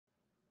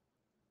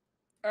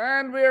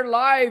And we're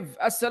live.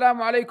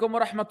 Assalamu alaikum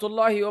wa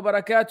rahmatullahi wa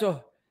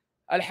barakatuh.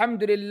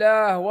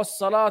 Alhamdulillah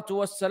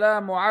wassalatu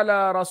wassalamu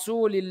ala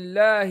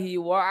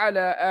rasulillahi wa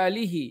ala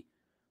alihi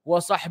wa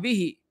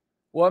sahbihi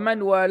wa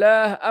man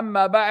walah.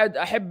 Amma ba'd,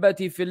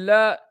 ahibbati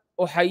fillah,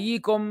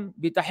 uhayyikum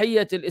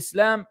bitahiyyat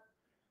al-Islam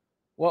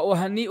wa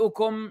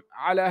uhanni'ukum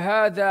ala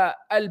hadha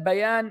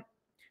al-bayan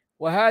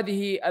wa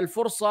hadhihi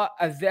al-fursa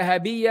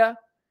al-dhahabiyya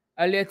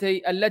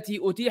التي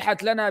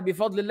أتيحت لنا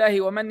بفضل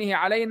الله ومنه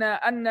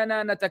علينا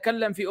أننا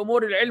نتكلم في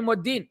أمور العلم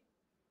والدين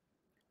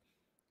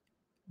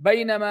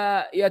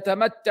بينما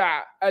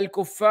يتمتع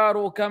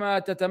الكفار كما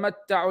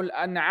تتمتع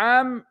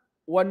الأنعام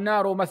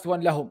والنار مثوى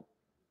لهم.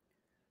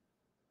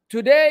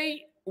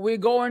 Today we're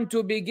going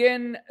to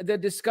begin the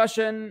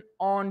discussion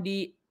on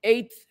the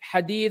 8th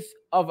hadith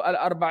of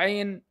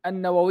Al-Arba'in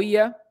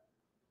An-Nawawee,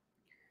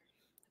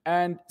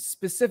 and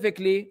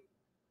specifically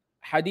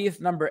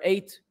hadith number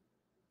 8.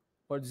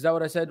 Or is that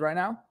what I said right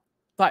now?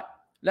 Fine.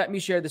 Let me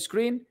share the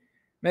screen.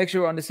 Make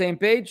sure we're on the same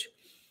page.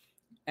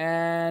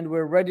 And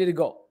we're ready to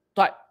go.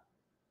 طيب.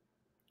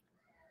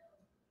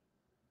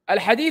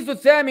 الحديث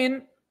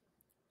الثامن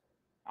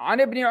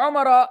عن ابن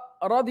عمر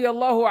رضي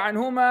الله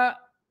عنهما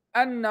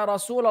أن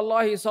رسول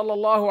الله صلى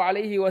الله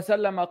عليه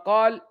وسلم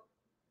قال: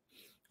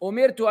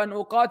 أمرت أن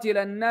أقاتل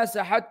الناس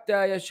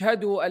حتى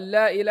يشهدوا أن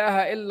لا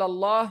إله إلا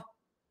الله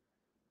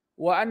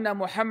وأن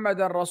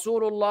محمدا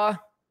رسول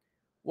الله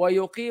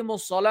ويقيموا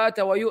الصلاة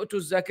ويؤتوا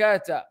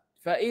الزكاة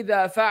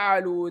فإذا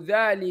فعلوا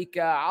ذلك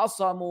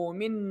عصموا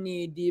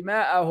مني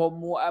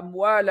دماءهم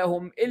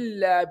وأموالهم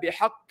إلا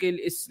بحق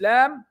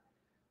الإسلام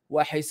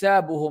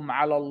وحسابهم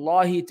على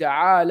الله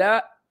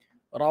تعالى.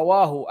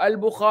 رواه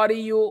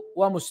البخاري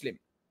ومسلم.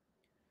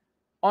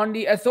 On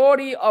the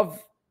authority of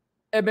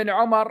Ibn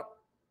Umar,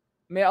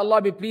 may Allah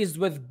be pleased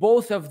with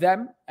both of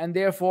them, and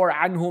therefore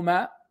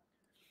anhuma,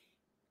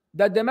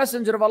 that the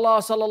Messenger of Allah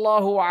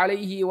sallallahu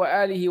alayhi wa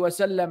alihi wa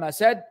sallam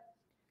said,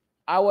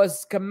 I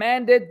was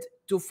commanded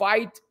to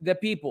fight the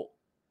people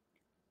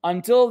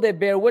until they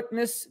bear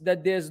witness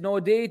that there is no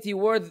deity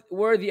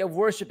worthy of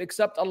worship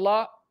except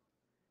Allah,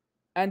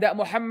 and that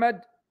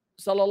Muhammad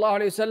sallallahu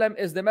alayhi wa sallam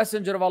is the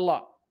Messenger of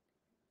Allah.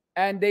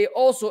 And they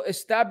also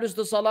establish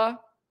the salah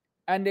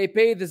and they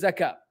pay the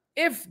zakat.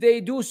 If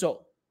they do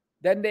so,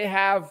 then they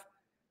have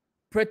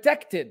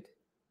protected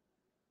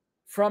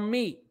from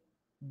me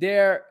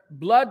their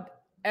blood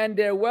and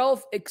their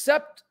wealth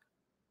except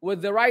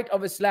with the right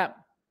of Islam,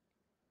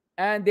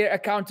 and their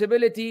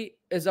accountability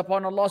is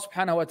upon Allah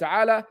subhanahu wa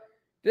ta'ala.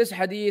 This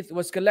hadith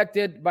was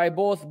collected by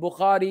both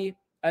Bukhari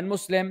and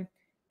Muslim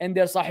in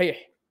their Sahih.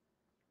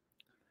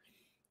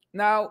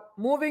 Now,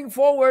 moving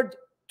forward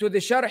to the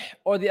sharh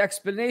or the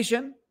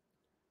explanation,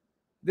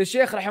 the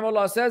Shaykh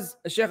rahimahullah says,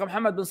 Shaykh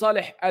Muhammad bin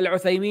Salih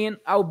al-Uthaymin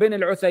or bin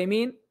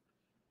al-Uthaymin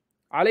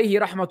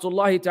alayhi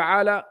rahmatullahi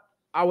ta'ala,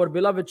 our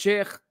beloved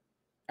Shaykh,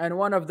 and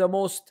one of the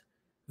most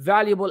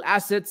valuable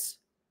assets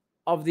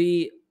of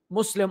the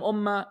Muslim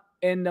Ummah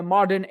in the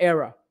modern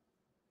era.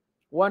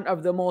 One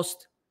of the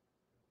most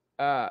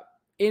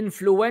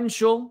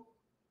influential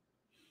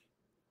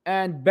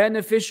and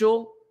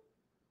beneficial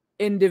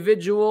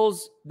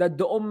individuals that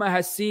the Ummah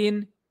has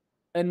seen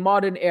in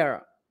modern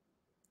era.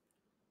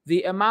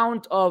 The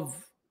amount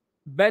of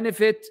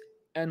benefit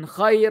and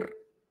khair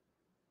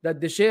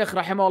that the Shaykh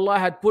rahimahullah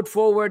had put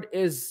forward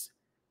is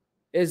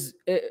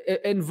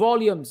in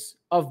volumes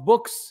of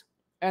books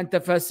and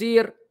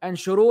tafasir and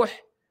shuruh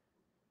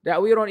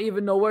that we don't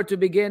even know where to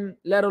begin,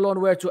 let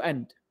alone where to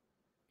end.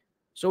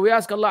 So we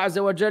ask Allah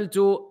Azza wa Jal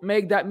to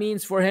make that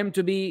means for him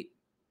to be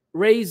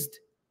raised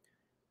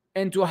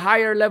into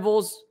higher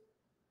levels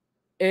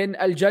in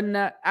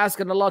Al-Jannah,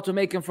 asking Allah to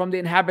make him from the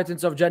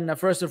inhabitants of Jannah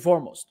first and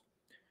foremost.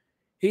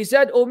 He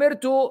said,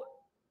 أُمِرْتُ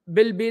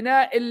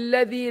بِالْبِنَاءِ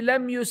الَّذِي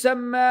لَمْ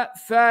يُسَمَّ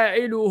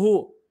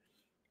فَاعِلُهُ.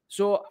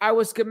 So I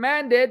was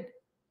commanded,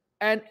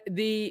 and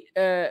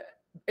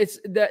it's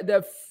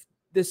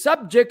the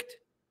subject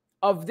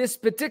of this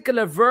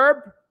particular verb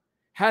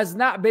has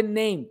not been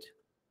named.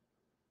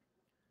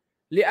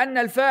 لأن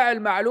الفاعل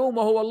معلوم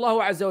وهو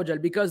الله عز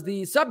وجل, because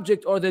the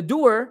subject or the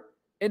doer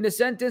in the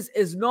sentence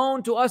is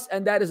known to us,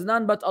 and that is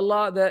none but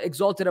Allah, the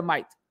exalted and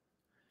might.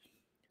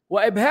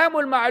 وإبهام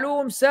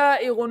المعلوم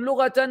سائغ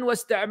لغة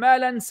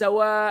واستعمالا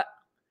سواء.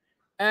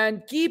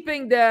 And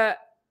keeping that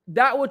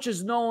which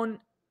is known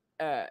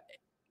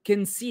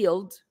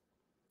concealed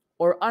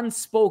or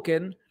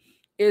unspoken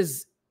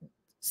is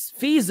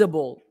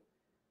feasible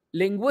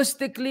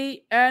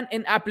linguistically and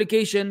in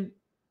application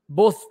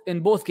in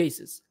both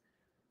cases.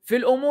 في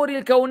الأمور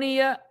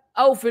الكونية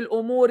أو في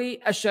الأمور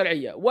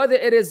الشرعية, whether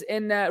it is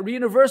in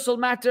universal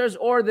matters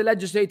or the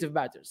legislative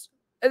matters.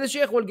 And the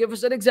Shaykh will give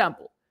us an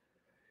example.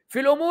 في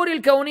الأمور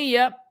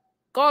الكونية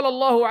قال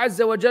الله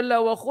عز وجل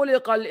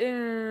وخلق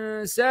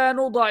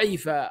الإنسان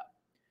ضعيفا,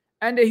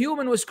 and the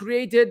human was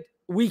created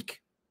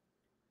weak.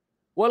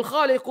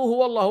 والخالق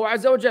هو الله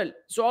عز وجل.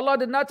 So Allah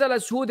did not tell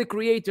us who the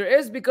creator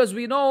is, because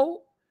we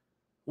know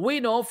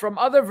from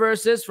other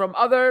verses, from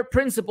other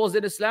principles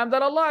in Islam,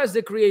 that Allah is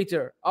the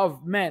creator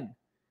of men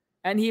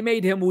and he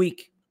made him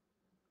weak.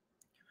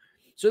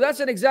 So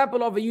that's an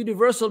example of a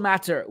universal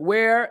matter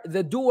where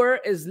the doer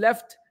is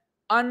left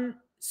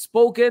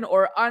unspoken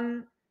or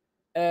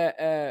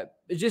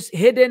just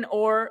hidden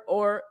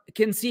or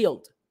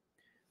concealed.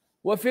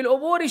 وفي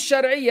الأمور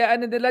الشرعية,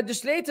 and in the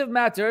legislative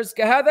matters,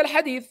 كهذا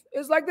الحديث,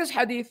 is like this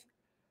hadith.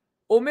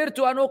 أمرت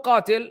أن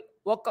أقاتل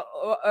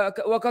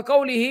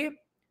وكقوله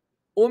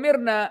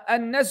أمرنا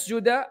أن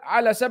نسجد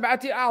على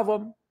سبعة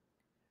أعظم.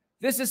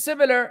 This is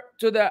similar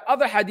to the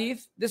other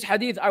hadith. This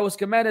hadith, I was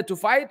commanded to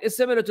fight, is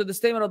similar to the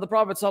statement of the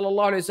Prophet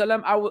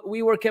ﷺ,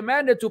 we were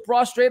commanded to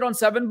prostrate on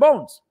 7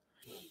 bones.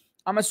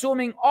 I'm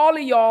assuming all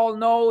of y'all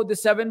know the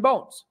 7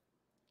 bones.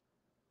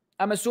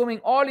 I'm assuming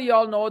all of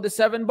y'all know the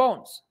 7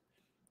 bones.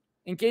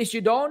 In case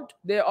you don't,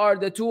 there are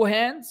the 2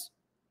 hands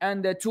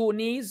and the 2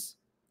 knees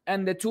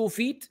and the 2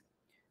 feet,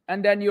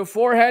 and then your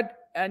forehead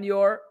and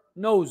your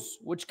nose,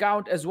 which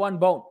count as 1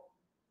 bone.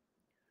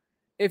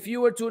 If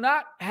you were to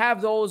not have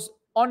those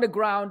on the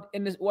ground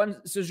in this one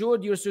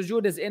sujood, your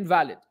sujood is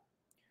invalid.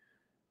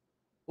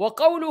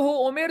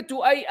 وَقَوْلُهُ أُمِرْتُ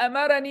أَيْ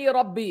أَمَرَنِي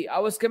رَبِّي, I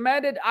was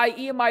commanded,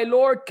 i.e. my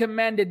Lord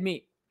commanded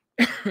me.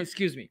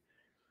 Excuse me.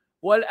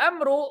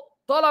 وَالْأَمْرُ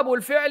طَلَبُ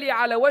الْفِعْلِ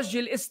عَلَى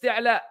وَجْهِ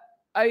الْإِسْتِعْلَاءِ,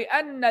 أي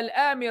أن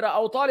الآمر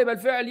أو طالب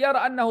الفعل يرى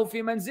أنه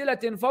في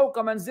منزلة فوق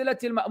منزلة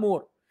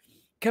المأمور.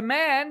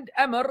 Command,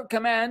 amr,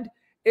 command,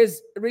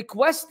 is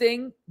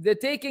requesting the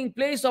taking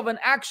place of an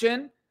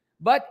action,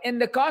 but in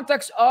the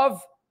context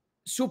of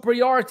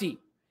superiority.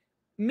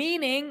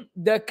 Meaning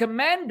the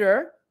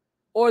commander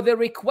or the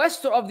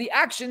requester of the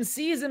action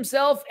sees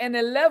himself on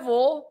a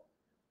level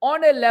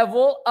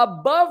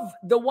above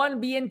the one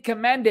being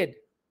commanded.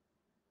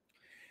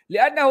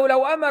 لأنه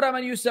لو أمر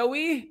من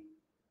يسويه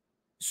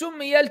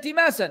سمي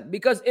التماسا,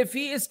 because if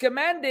he is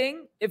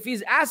commanding, if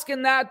he's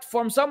asking that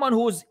from someone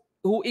who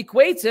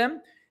equates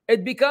him,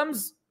 it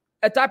becomes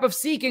a type of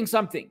seeking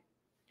something.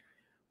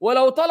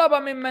 ولو طلب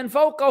ممن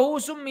فوقه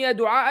سمي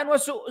دعاء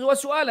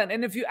وسؤالا,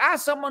 and if you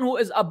ask someone who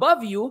is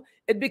above you,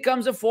 it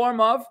becomes a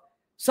form of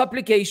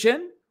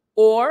supplication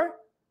or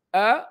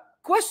a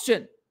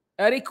question,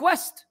 a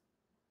request.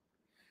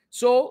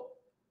 So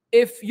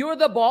if you're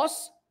the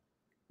boss,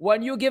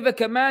 when you give a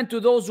command to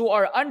those who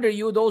are under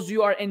you, those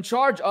you are in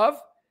charge of,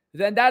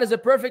 then that is a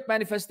perfect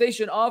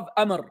manifestation of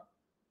amr.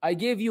 I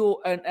give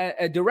you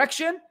a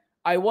direction.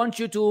 I want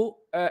you to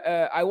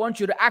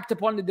act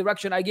upon the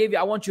direction I gave you.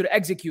 I want you to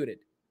execute it.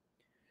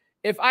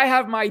 If I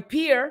have my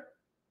peer,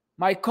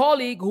 my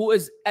colleague who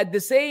is at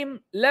the same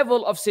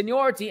level of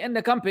seniority in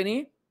the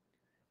company,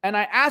 and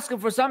I ask him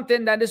for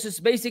something, then this is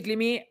basically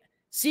me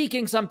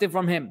seeking something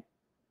from him.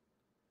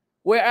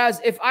 Whereas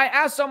if I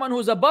ask someone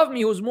who's above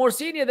me, who's more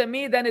senior than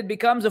me, then it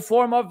becomes a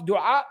form of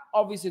dua.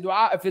 Obviously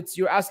dua if it's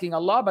you're asking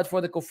Allah, but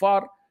for the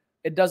kuffar,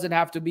 it doesn't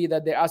have to be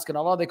that they're asking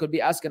Allah. They could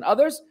be asking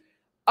others.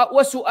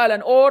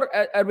 وَسُؤَالًا, or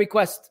a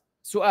request.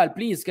 Su'al,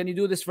 please, can you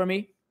do this for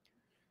me?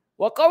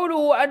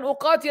 وَقَوْلُهُ أَنْ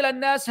أُقَاتِلَ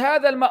النَّاسِ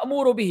هَذَا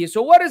الْمَأْمُورُ بِهِ.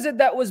 So what is it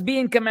that was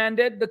being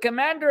commanded? The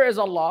commander is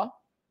Allah.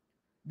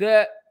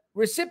 The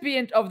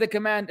recipient of the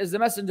command is the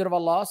Messenger of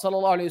Allah,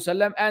 sallallahu alayhi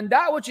wasallam, and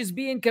that which is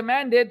being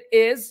commanded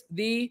is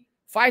the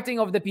fighting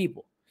of the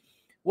people.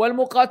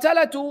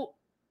 وَالْمُقَاتَلَةُ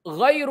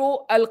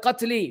غَيْرُ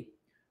الْقَتْلِ.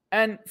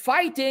 And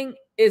fighting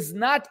is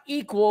not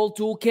equal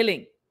to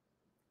killing.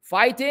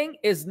 Fighting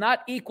is not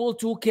equal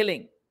to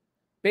killing.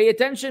 Pay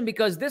attention,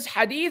 because this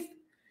hadith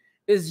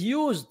is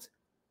used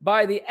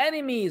by the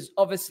enemies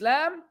of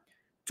Islam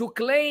to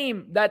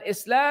claim that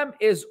Islam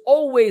is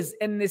always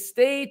in the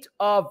state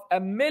of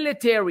a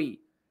military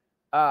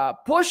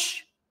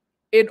push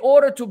in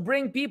order to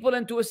bring people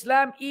into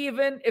Islam,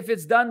 even if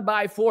it's done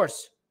by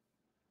force.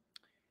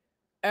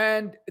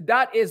 And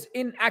that is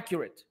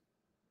inaccurate.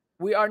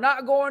 We are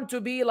not going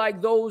to be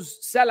like those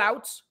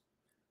sellouts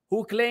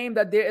who claim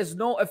that there is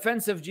no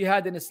offensive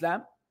jihad in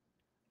Islam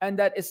and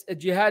that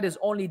jihad is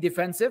only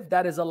defensive.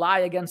 That is a lie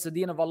against the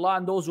deen of Allah,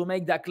 and those who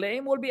make that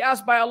claim will be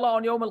asked by Allah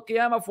on Yawm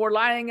al-Qiyamah for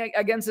lying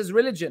against His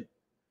religion.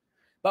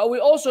 But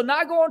we're also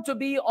not going to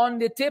be on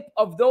the tip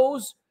of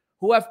those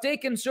who have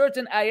taken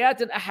certain ayat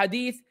and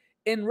ahadith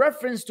in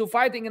reference to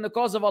fighting in the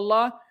cause of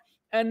Allah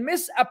and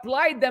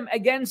misapplied them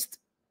against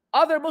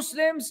other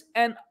Muslims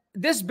and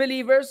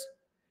disbelievers,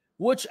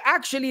 which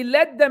actually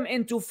led them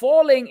into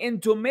falling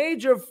into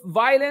major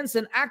violence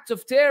and acts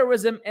of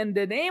terrorism in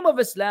the name of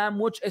Islam,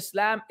 which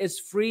Islam is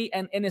free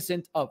and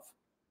innocent of.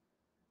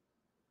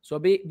 So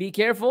be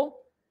careful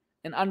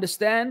and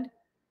understand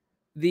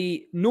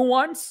the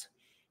nuance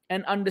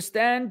and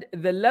understand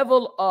the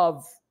level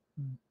of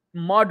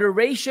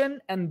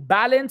moderation and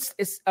balanced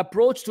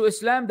approach to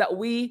Islam that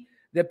we,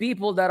 the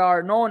people that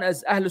are known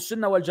as Ahlus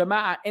Sunnah wal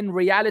Jama'ah, in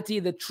reality,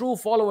 the true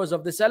followers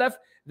of the Salaf,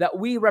 that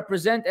we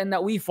represent and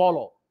that we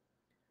follow.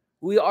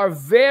 We are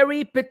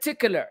very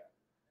particular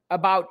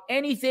about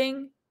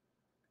anything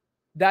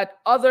that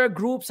other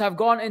groups have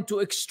gone into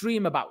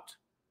extreme about.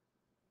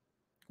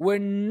 We're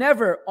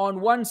never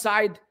on one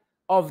side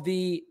of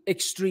the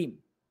extreme,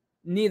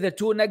 neither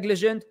too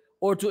negligent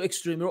or too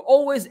extreme. We're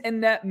always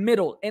in the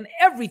middle, in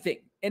everything.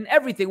 In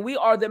everything, we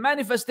are the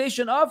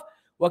manifestation of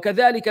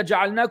وَكَذَلِكَ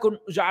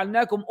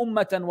جَعَلْنَاكُمْ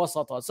أُمَّةً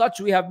وَسَطًا. Such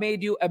we have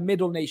made you a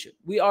middle nation.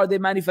 We are the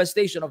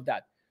manifestation of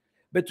that.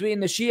 Between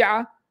the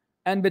Shia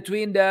and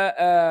between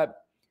the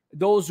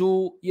those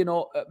who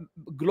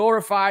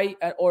glorify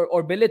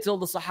or belittle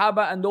the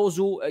Sahaba, and those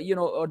who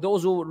or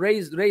those who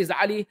raised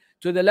Ali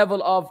to the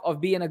level of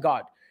being a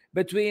god.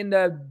 Between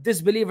the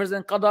disbelievers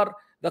in Qadar,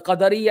 the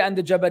Qadariya and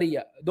the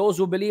Jabariya, those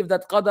who believe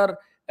that Qadar,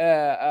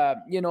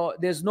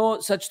 there's no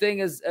such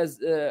thing as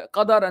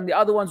Qadar, and the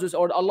other ones who,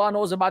 or Allah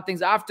knows about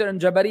things after, and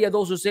Jabariya,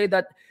 those who say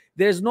that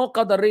there's no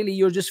Qadar really,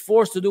 you're just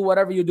forced to do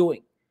whatever you're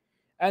doing.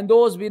 And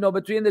those,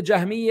 between the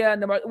Jahmiyyah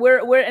and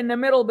we're in the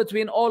middle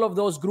between all of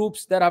those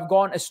groups that have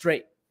gone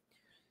astray.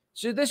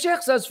 So the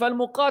Shaykh says,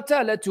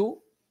 فَالْمُقَاتَلَةُ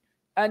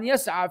أن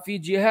يسعى في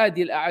جهاد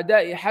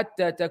الأعداء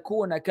حتى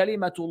تكون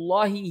كلمة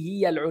الله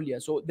هي العليا.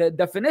 So the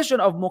definition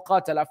of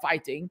muqatala,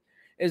 fighting,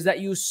 is that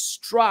you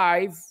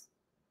strive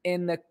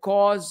in the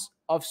cause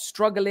of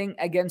struggling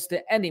against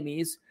the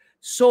enemies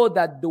so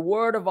that the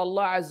word of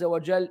Allah Azza wa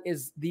Jal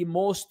is the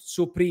most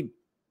supreme.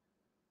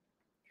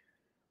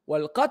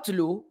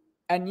 وَالْقَتْلُ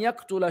أن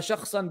يقتل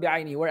شخصا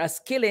بعينه,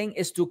 whereas killing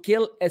is to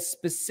kill a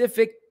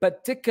specific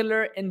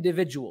particular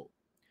individual.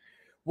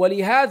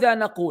 ولهذا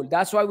نقول,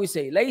 that's why we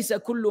say ليس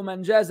كل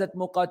من جازت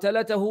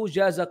مقاتلته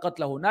جاز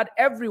قتله. Not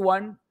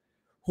everyone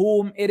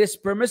whom it is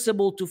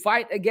permissible to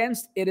fight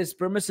against, it is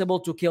permissible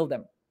to kill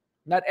them.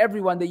 Not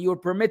everyone that you're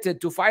permitted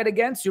to fight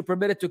against, you're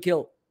permitted to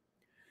kill.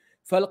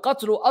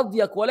 فالقتل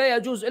أضيق ولا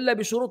يجوز إلا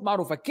بشروط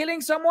معروفة.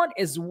 Killing someone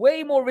is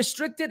way more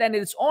restricted, and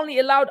it's only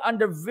allowed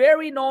under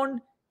very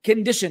known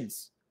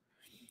conditions.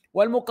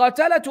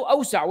 والمقاتلة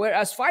أوسع,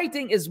 whereas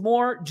fighting is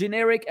more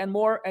generic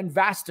and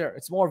vaster.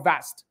 It's more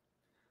vast.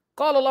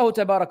 قال الله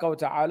تبارك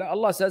وتعالى,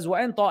 Allah says,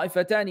 وإن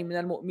طائفتان من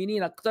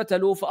المؤمنين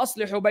اقتتلوا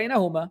فأصلحوا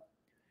بينهما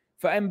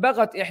فإن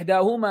بغت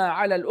إحداهما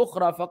على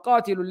الأخرى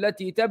فقاتلوا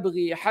التي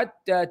تبغي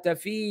حتى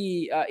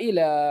تفيء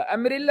إلى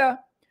أمر الله.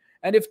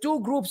 And if two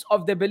groups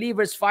of the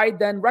believers fight,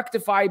 then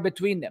rectify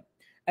between them.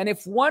 And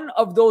if one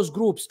of those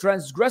groups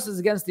transgresses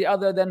against the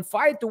other, then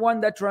fight the one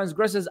that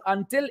transgresses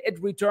until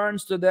it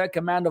returns to the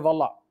command of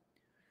Allah.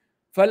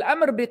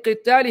 فالأمر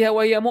بقتالها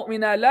وهي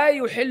مؤمنة لا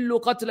يحل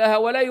قتلها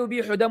ولا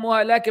يبيح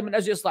دمها لكن من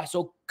أجل إصلاح.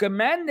 So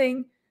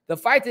commanding the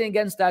fighting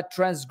against that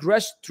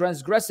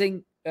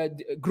transgressing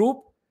group,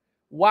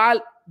 while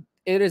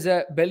it is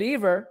a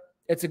believer,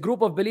 it's a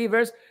group of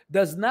believers,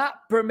 does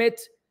not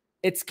permit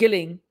its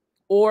killing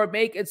or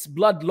make its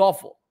blood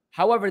lawful.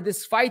 However,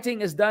 this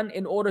fighting is done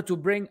in order to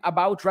bring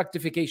about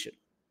rectification.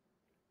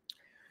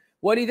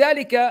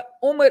 ولذلك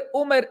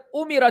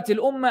أمرت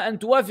الأمة أن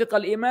توافق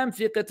الإمام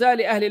في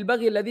قتال أهل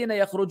البغي الذين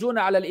يخرجون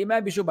على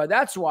الإمام بشبهة.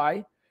 That's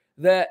why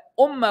the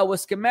Ummah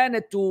was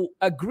commanded to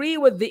agree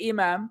with the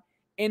Imam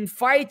in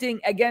fighting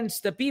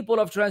against the people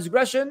of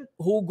transgression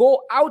who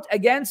go out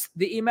against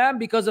the Imam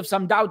because of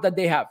some doubt that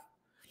they have.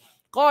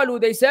 قالوا,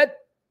 they said,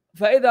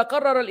 فإذا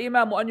قرر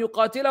الإمام أن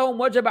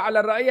يقاتلهم وجب على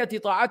الرعية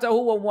طاعته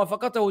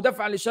وموافقته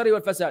دفعا للشر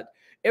والفساد.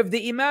 If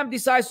the Imam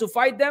decides to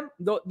fight them,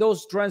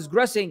 those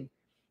transgressing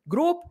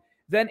group,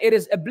 then it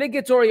is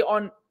obligatory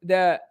on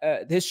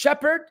his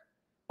shepherd,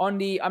 on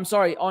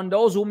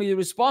those whom he is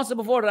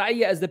responsible for,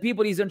 Ra'iyya, as the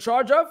people he's in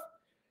charge of.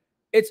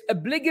 It's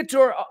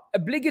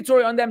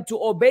obligatory on them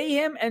to obey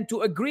him and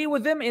to agree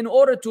with him in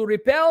order to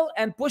repel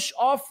and push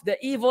off the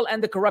evil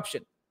and the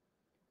corruption.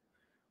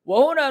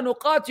 وهنا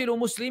نقاتل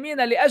مسلمين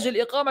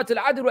لأجل إقامة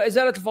العدل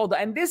وإزالة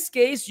الفوضى. In this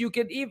case,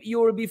 you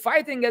will be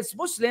fighting against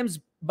Muslims,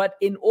 but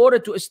in order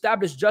to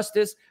establish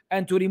justice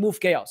and to remove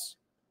chaos.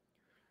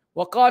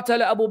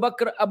 وقاتل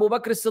أبو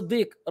بكر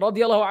الصديق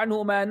رضي الله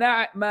عنه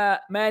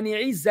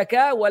مانعي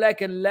الزكاة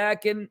ولكن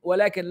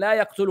لا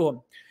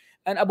يقتلهم.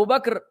 And Abu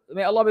Bakr,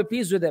 may Allah be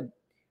pleased with him,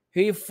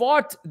 he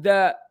fought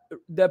the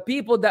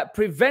people that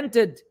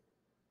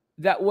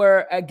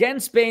were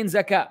against paying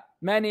zakah.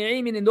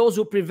 Mani'i meaning those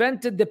who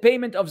prevented the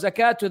payment of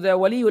zakat to the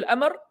Waliul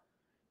Amr,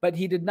 but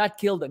he did not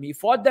kill them. He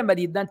fought them, but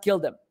he did not kill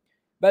them.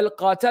 بل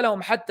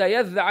قاتلهم حتى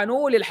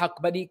يذعنوا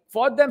للحق, but he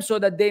fought them so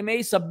that they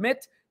may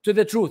submit to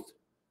the truth.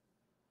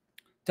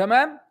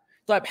 تمام؟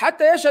 طيب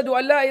حتى يشهدوا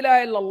أن لا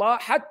إله إلا الله.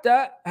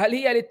 حتى هل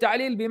هي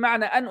للتعليل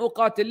بمعنى أن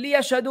أقاتل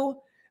ليشهدوا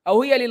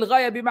أو هي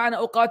للغاية بمعنى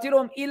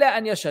أقاتلهم إلى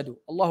أن يشهدوا؟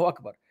 الله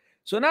أكبر.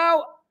 So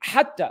now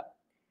حتى,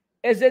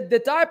 is it the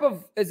type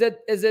of, is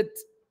it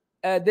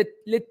the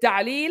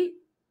للتعليل,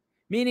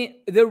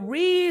 meaning the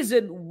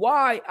reason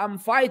why I'm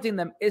fighting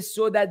them is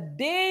so that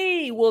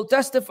they will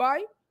testify,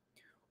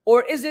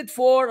 or is it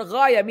for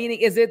غاية, meaning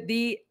is it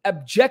the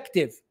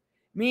objective,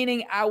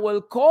 meaning I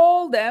will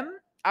call them,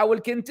 I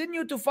will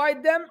continue to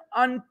fight them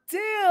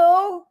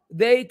until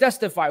they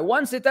testify.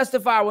 Once they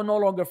testify, I will no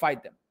longer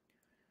fight them.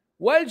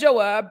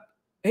 والجواب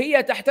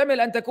هي تحتمل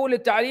أن تكون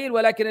للتعليل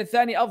ولكن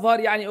الثاني أظهر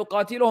يعني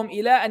أقاتلهم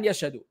إلى أن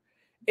يشهدوا.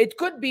 It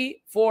could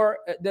be for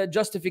the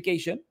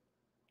justification.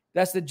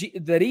 That's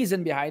the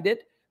reason behind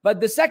it.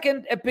 But the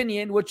second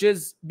opinion, which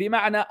is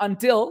بمعنى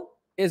until,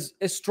 is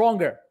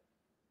stronger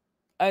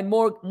and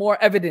more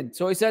evident.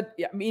 So he said,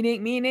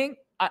 meaning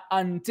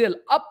until,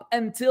 up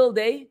until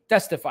they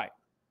testify.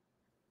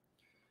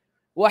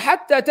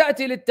 وحتى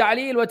تأتي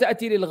للتعليل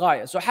وتأتي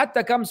للغاية. So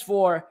حتى comes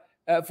for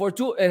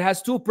two, it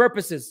has two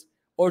purposes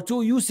or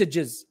two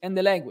usages in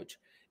the language.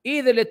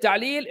 Either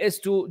للتعليل is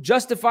to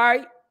justify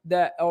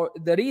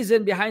the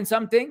reason behind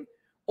something,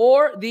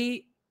 or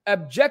the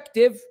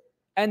objective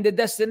and the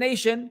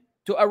destination,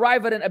 to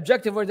arrive at an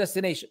objective or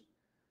destination.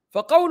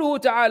 فقوله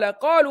تعالى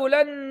قالوا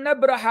لن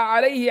نبرح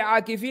عليه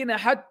عاكفين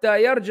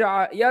حتى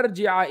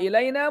يرجع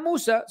إلينا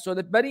موسى. So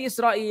the Bani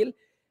Israel,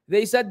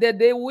 they said that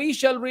we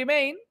shall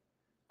remain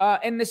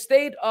in the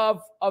state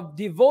of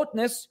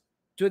devoteness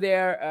to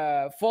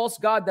their false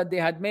god that they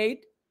had made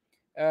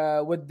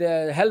with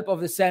the help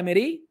of the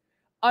Samiri,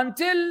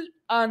 until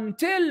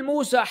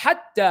Musa,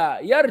 حتى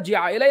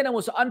يرجع إلينا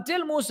موسى,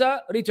 until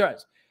Musa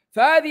returns.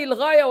 فهذه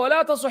الغاية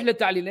ولا تصح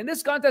للتعليل. In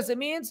this context, it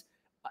means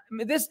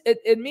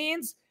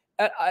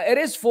it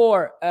is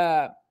for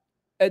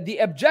the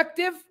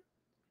objective,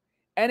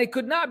 and it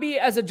could not be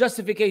as a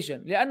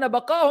justification. لأن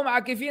بقاهم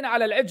عاكفين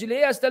على العجل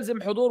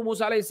يستلزم حضور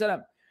موسى عليه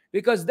السلام.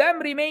 Because them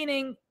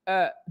remaining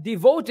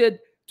devoted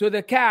to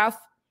the calf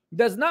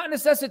does not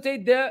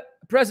necessitate the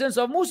presence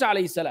of Musa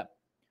عليه السلام.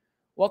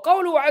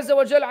 وقوله عز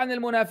وجل عن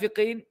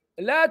المنافقين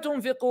لا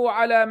تنفقوا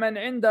على من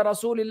عند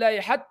رسول الله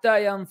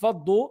حتى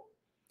ينفضوا.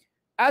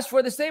 As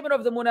for the statement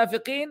of the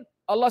munafiqeen,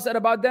 Allah said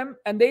about them,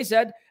 and they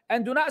said,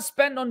 and do not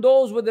spend on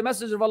those with the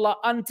message of Allah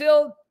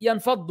until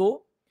ينفضوا.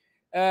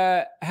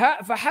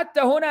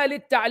 فحتى هنا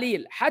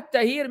للتعليل.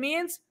 حتى here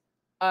means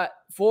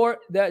for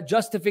the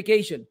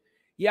justification.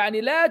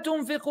 يعني لا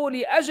تنفقوا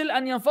لأجل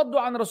أن ينفضوا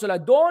عن رسول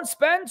الله. Don't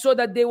spend so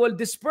that they will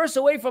disperse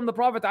away from the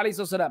Prophet عليه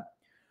الصلاة والسلام.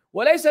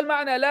 وليس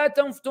المعنى لا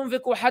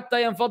تنفقوا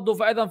حتى ينفضوا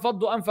فإذا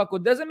انفضوا أنفقوا.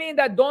 Doesn't mean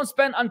that don't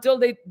spend until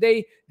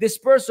they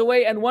disperse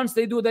away, and once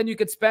they do then you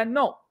can spend.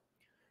 No.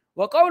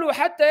 وقوله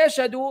حتى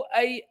يشهدوا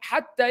أي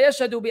حتى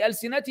يشهدوا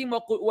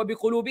بألسنتهم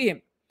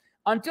وبقلوبهم.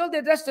 Until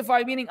they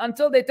testify, meaning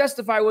until they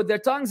testify with their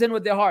tongues and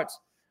with their hearts.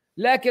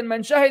 لكن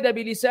من شهد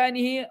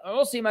بلسانه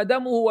عصم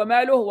دمه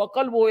وماله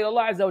وقلبه إلى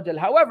الله عز وجل.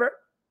 However,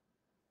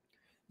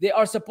 they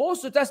are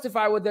supposed to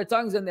testify with their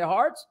tongues and their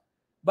hearts,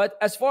 but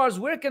as far as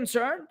we're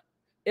concerned,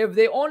 if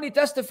they only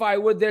testify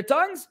with their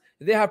tongues,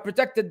 they have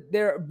protected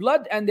their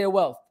blood and their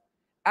wealth.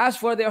 As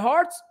for their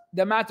hearts,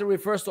 the matter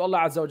refers to Allah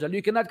Azza wa Jal.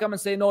 You cannot come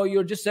and say, no,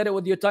 you just said it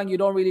with your tongue, you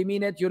don't really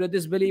mean it, you're a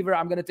disbeliever,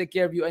 I'm going to take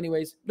care of you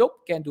anyways. Nope,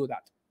 can't do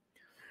that.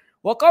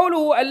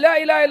 وقوله أن لا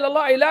إله إلا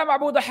الله لا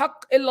معبود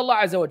حق إلا الله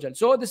عز وجل.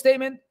 So the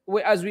statement,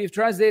 as we've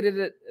translated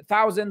it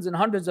thousands and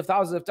hundreds of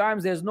thousands of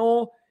times, there's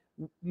no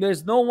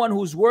one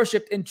who's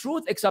worshipped in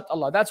truth except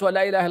Allah. That's what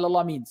لا إله إلا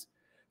الله means.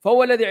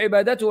 فهو الذي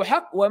عبادته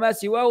حق وما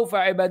سواه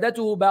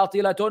فعبادته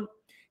باطلة.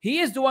 He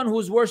is the one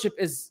whose worship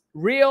is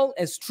real,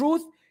 is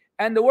truth,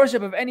 and the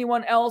worship of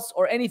anyone else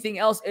or anything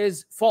else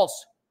is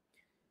false.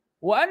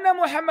 وأن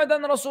محمدا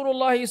رسول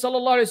الله صلى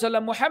الله عليه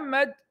وسلم.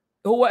 Muhammad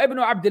هو ابن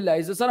عبد الله,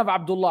 is the son of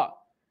Abdullah.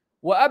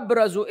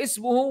 وأبرز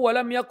اسمه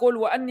ولم يقل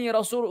وأني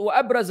رسول,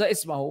 وأبرز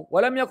اسمه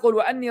ولم يقل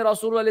وأني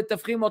رسول الله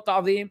للتفخيم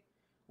والتعظيم,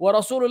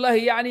 ورسول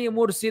الله يعني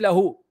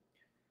مرسله.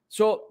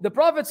 So the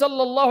Prophet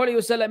sallallahu alaihi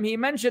wasallam, he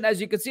mentioned,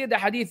 as you can see in the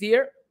hadith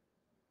here,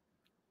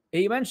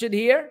 he mentioned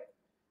here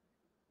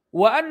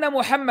وأن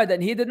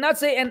محمدا. He did not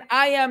say and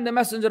I am the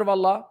messenger of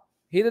Allah.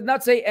 He did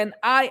not say and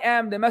I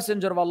am the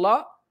messenger of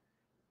Allah.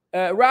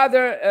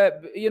 Rather,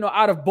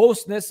 out of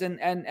boastness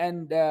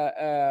and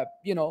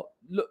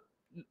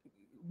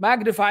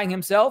magnifying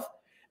himself.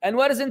 And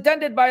what is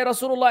intended by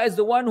Rasulullah is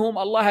the one whom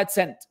Allah had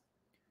sent.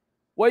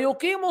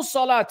 ويقيم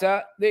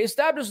الصلاة, they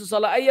establish the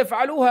salah, أي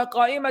يفعلوها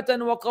قائمة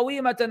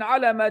وقويمة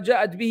على ما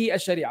جاءت به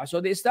الشريعة.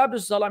 So they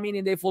establish the salah,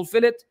 meaning they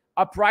fulfill it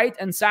upright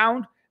and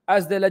sound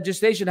as the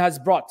legislation has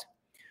brought.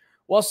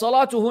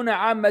 والصلاة هنا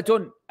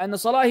عامة, and the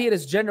salah here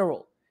is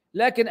general.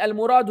 لكن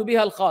المراد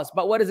بها الخاص,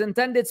 but what is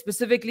intended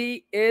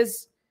specifically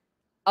is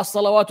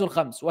الصلوات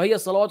الخمس, وهي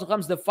الصلوات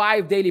الخمس, the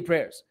 5 daily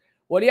prayers.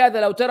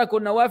 ولهذا لو تركوا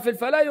النوافل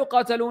فلا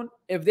يقاتلون.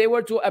 If they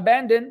were to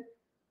abandon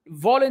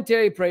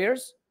voluntary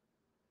prayers,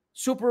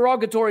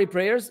 supererogatory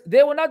prayers,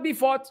 they will not be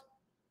fought.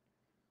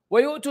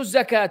 ويؤتوا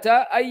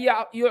الزكاة أي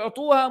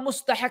يعطوها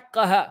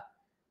مستحقها.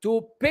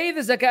 To pay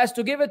the zakah is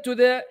to give it to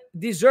the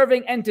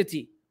deserving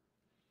entity.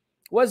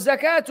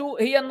 والزكاة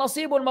هي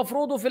النصيب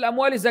المفروض في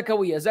الأموال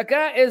الزكوية.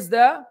 Zakah is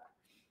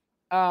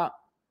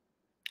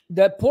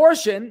the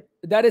portion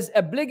that is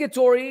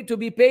obligatory to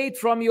be paid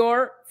from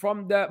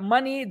the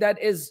money that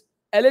is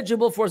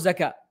eligible for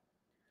zakah.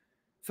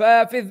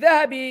 ففي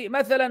الذهب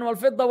مثلا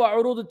والفضة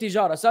وعروض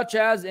التجارة, such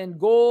as in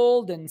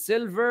gold and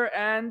silver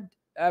and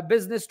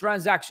business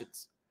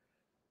transactions.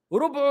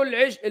 ربع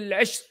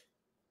العشر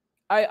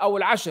أو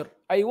العشر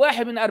أي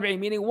 1 من 40,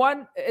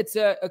 meaning it's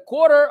a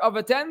quarter of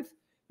a tenth,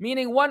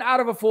 meaning 1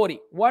 out of 40,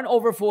 1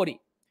 over 40.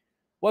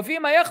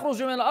 وفيما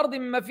يخرج من الأرض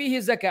مما فيه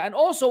الزكاة, and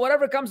also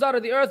whatever comes out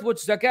of the earth which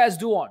zakah is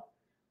due on.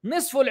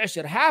 نصف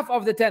العشر, half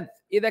of the tenth,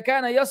 إذا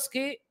كان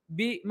يسقي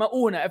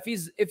بمؤونة,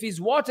 if he's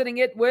watering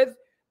it with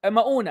a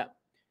مؤونة,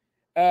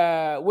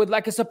 with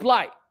like a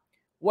supply.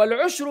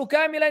 والعشر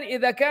كاملا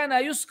إذا كان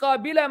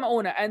يسقى بلا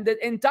مؤونة. And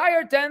the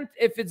entire tenth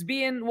if it's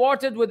being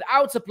watered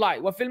without supply.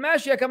 وفي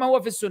الماشية كما هو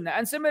في السنة.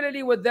 And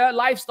similarly with the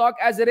livestock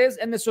as it is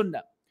in the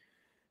sunnah.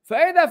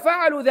 فإذا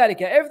فعلوا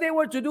ذلك, if they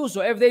were to do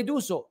so, if they do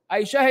so,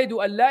 أي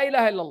شهدوا أن لا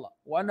إله إلا الله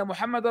وأن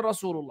محمد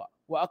رسول الله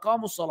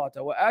وأقاموا الصلاة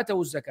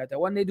وآتوا الزكاة,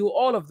 when they do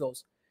all of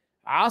those,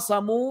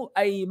 عصموا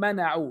أي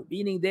منعوا,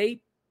 meaning they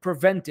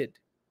prevented,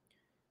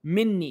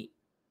 مني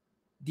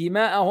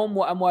دماءهم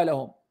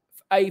وأموالهم,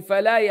 أي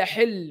فلا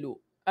يحل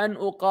أن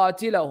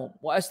أقاتلهم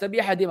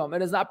وأستبيح دماءهم.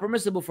 It is not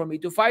permissible for me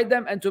to fight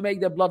them and to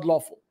make their blood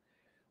lawful.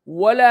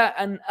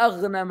 ولا أن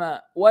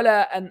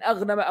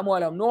أغنم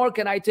أموالهم, nor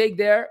can I take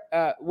their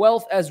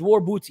wealth as war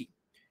booty.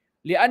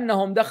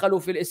 لأنهم دخلوا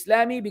في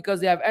الإسلام,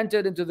 because they have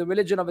entered into the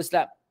religion of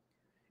Islam.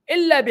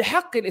 إلا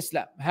بحق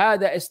الإسلام,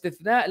 هذا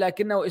استثناء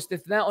لكنه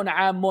استثناء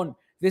عام.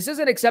 This is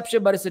an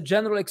exception but it's a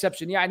general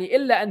exception. يعني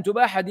إلا أن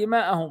تباح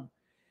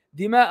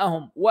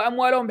دماءهم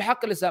وأموالهم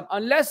بحق الإسلام,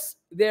 unless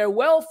their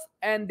wealth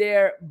and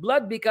their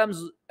blood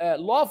becomes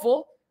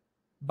lawful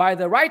by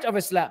the right of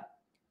Islam.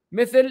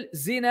 مثل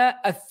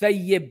زنا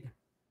الثيب.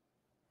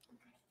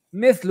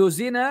 مثل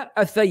زنا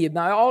الثيب.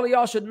 Now all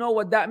y'all should know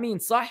what that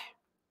means, صح?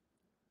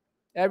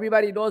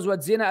 Everybody knows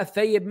what zina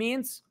الثيب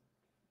means?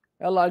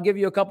 Allah, I'll give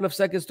you a couple of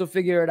seconds to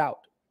figure it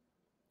out.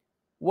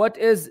 What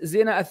is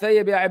zina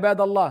الثيب يا عباد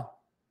الله?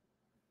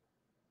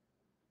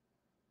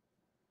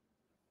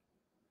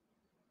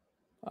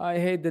 I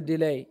hate the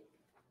delay.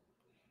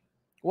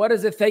 What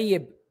is a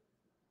ثيب?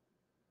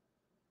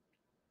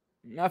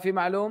 ما في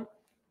معلوم?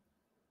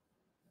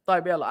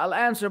 طيب يلا, I'll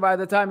answer by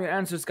the time your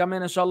answers come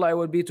in, inshallah it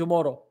will be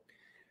tomorrow.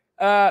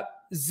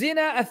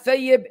 Zina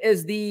al-thayyib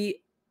is the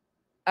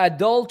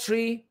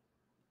adultery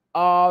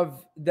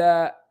of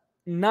the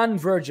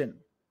non-virgin.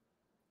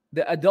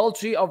 The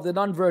adultery of the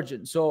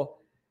non-virgin. So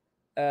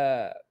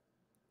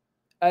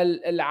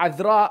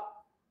al-adhra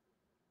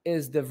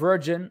is the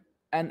virgin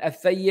and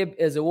al-thayyib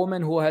is a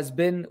woman who has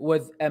been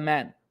with a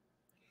man.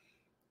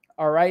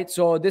 All right,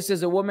 so this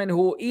is a woman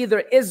who either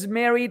is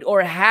married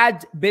or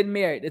had been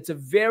married. It's a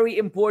very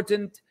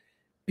important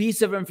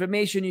piece of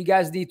information you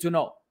guys need to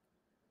know.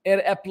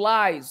 It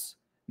applies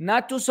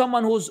not to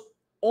someone who's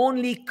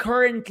only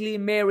currently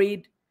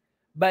married,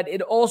 but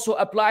it also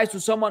applies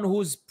to someone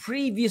who's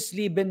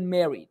previously been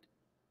married.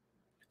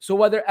 So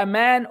whether a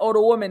man or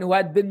a woman who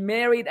had been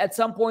married at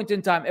some point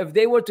in time, if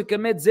they were to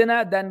commit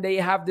zina, then they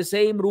have the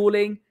same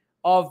ruling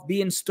of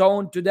being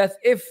stoned to death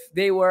if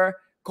they were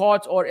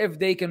caught or if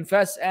they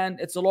confess, and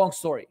it's a long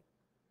story.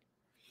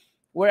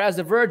 Whereas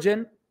a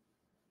virgin,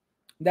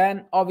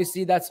 then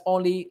obviously that's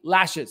only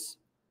lashes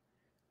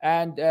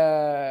and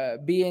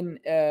being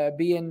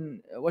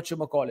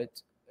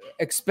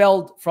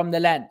expelled from the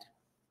land.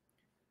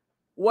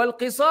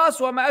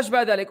 والقصاص وما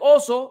أشبه ذلك.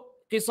 Also,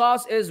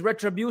 قصاص is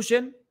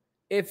retribution.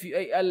 If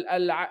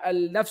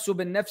النفس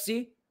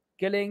بالنفس,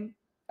 killing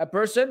a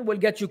person will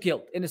get you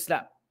killed in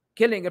Islam.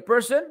 Killing a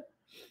person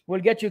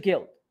will get you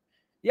killed.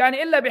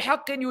 يعني إلا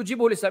بحق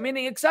يوجبه الإسلام,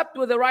 meaning except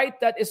with the right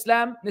that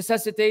Islam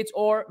necessitates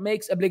or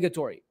makes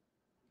obligatory.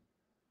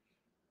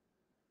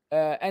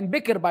 And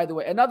bikr, by the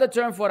way, another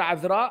term for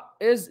adhra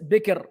is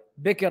bikr,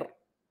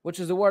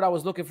 which is the word I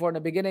was looking for in the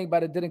beginning,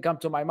 but it didn't come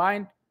to my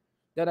mind.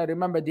 Then I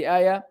remembered the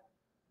ayah,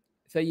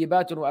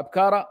 ثيبات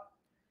وأبكارا.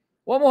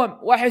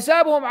 ومهم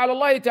وحسابهم على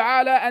الله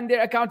تعالى, and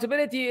their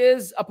accountability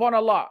is upon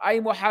Allah.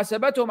 أي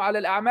محاسبتهم على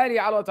الأعمال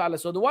على الله تعالى.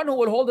 So the one who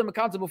will hold them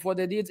accountable for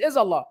their deeds is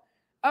Allah.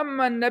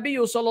 أما النبي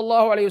صلى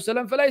الله عليه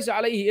وسلم فليس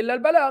عليه إلا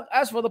البلاغ.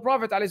 As for the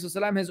Prophet عليه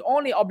السلام, his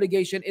only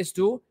obligation is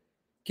to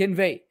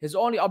convey. His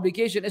only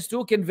obligation is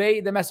to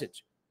convey the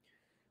message.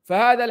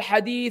 فهذا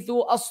الحديث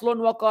أصل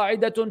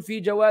وقاعدة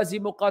في جواز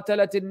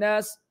مقاتلة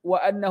الناس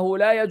وأنه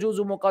لا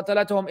يجوز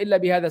مقاتلتهم إلا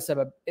بهذا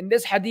السبب. In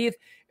this hadith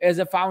is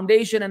a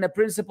foundation and a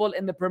principle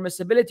in the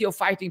permissibility of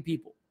fighting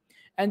people,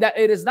 and that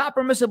it is not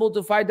permissible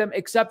to fight them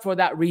except for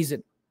that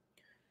reason.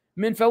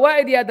 من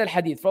فوائد هذا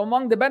الحديث, from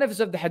among the benefits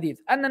of the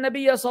hadith, أن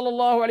النبي صلى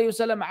الله عليه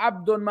وسلم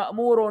عبد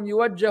مأمور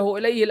يوجه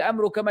إليه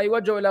الأمر كما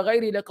يوجه إلى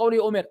غيره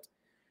لقوله أمرت.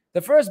 The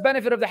first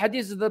benefit of the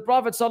hadith is that the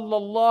Prophet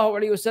sallallahu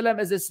alaihi wasallam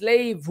is a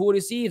slave who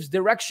receives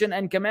direction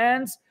and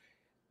commands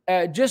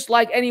just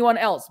like anyone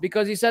else,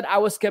 because he said, I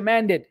was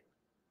commanded.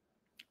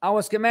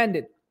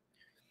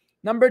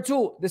 Number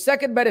two, the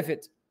second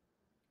benefit,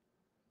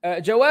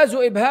 جواز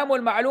إبهام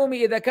المعلوم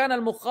إذا كان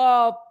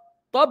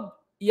المخاطب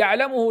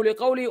يعلمه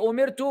لقوله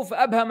أمرت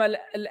فأبهم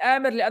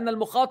الآمر لأن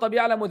المخاطب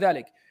يعلم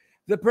ذلك.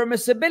 The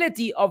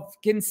permissibility of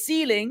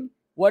concealing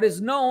what is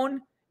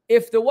known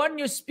if the one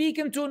you're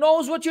speaking to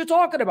knows what you're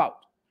talking about.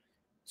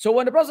 So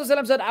when the Prophet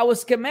ﷺ said, I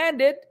was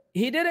commanded,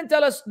 he didn't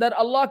tell us that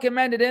Allah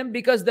commanded him,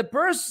 because the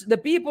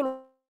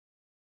people,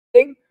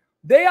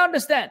 they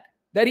understand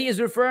that he is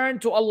referring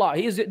to Allah.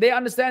 They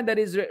understand that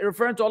he's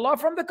referring to Allah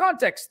from the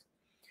context.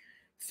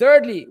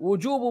 Thirdly,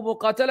 وجوب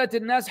مقاتلة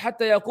الناس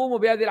حتى يقوموا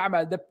بهذه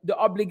الأعمال. The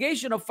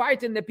obligation of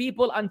fighting the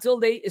people until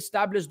they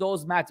establish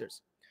those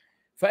matters.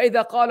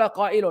 فإذا قال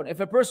قائل, if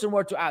a person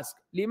were to ask,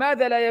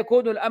 لماذا لا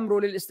يكون الأمر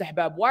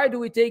للاستحباب? Why do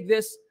we take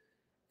this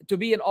to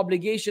be an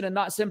obligation and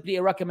not simply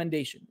a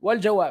recommendation?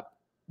 والجواب,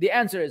 the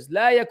answer is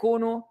لا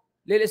يكون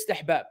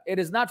للاستحباب. It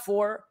is not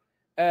for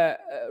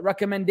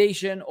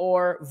recommendation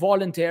or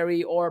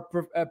voluntary or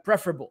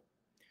preferable.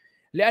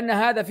 لأن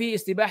هذا فيه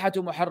استباحة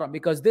محرم,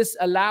 because this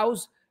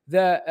allows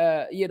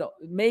the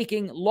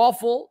making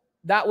lawful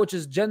that which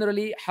is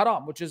generally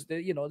haram, which is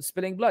the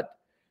spilling blood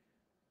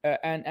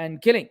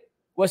and killing.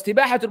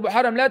 واستباحة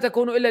المحرم لا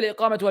تكون إلا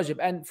لإقامة واجب.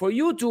 And for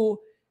you to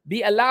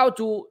be allowed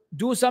to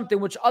do something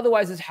which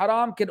otherwise is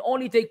haram can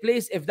only take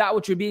place if that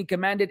which you're being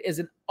commanded is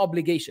an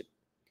obligation.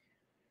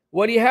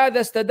 ولهذا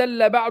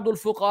استدل بعض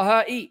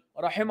الفقهاء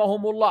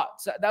رحمهم الله.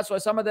 That's why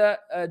some of the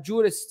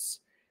jurists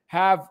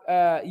have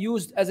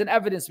used as an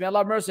evidence, may Allah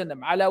have mercy on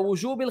them, على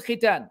وجوب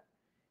الختان,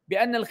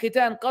 بأن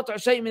الختان قطع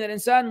شيء من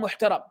الإنسان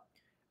محترم,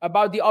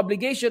 about the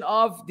obligation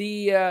of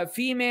the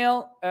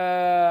female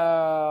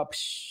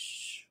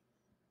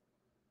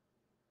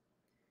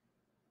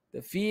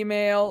the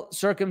female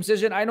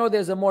circumcision. I know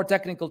there's a more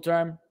technical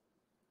term,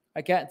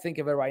 I can't think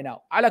of it right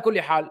now. على كل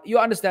حال, you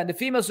understand the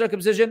female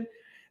circumcision,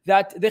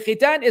 that the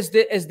khitan is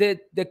the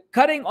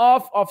cutting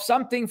off of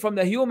something from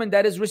the human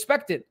that is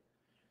respected.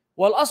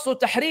 والأصل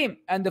التحريم,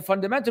 and the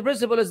fundamental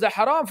principle is the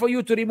haram for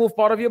you to remove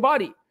part of your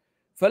body.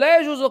 فلا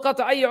يجوز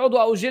قطع أي عضو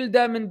أو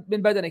جلدة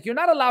من بدنك. You're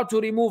not allowed to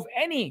remove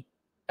any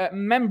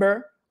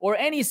member or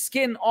any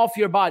skin off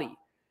your body.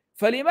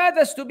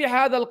 فلماذا استبيح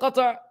هذا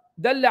القطع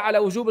دل على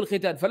وجوب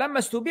الختان. فلما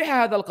استبيح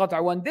هذا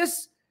القطع, when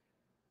this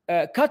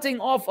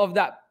cutting off of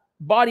that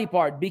body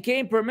part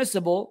became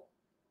permissible,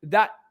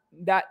 that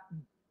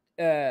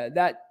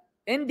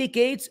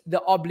indicates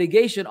the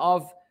obligation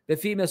of the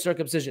female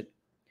circumcision.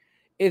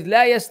 إذ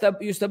لا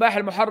يستباح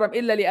المحرم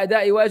إلا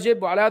لأداء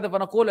واجب, وعلى هذا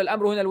فنقول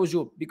الأمر هنا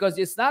الوجوب, because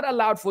it's not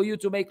allowed for you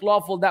to make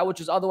lawful that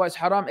which is otherwise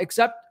haram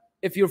except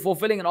if you're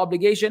fulfilling an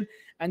obligation,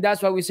 and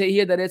that's why we say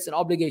here that it's an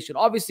obligation.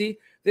 Obviously,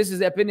 this is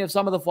the opinion of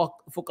some of the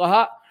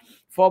fuqaha.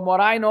 From what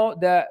I know,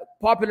 the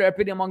popular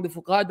opinion among the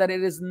fuqaha that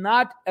it is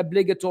not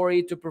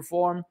obligatory to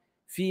perform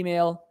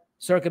female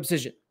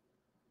circumcision,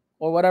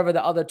 or whatever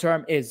the other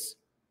term is.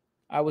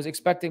 I was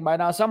expecting by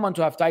now someone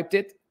to have typed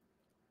it.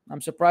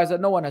 I'm surprised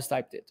that no one has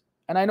typed it.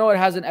 And I know it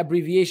has an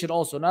abbreviation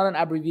also, not an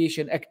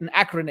abbreviation, an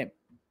acronym,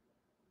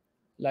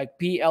 like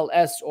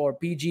PLS or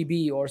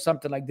PGB or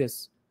something like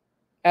this.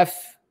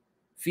 F,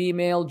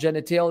 female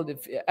genital,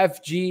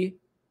 FG,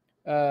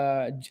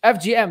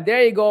 FGM.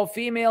 There you go,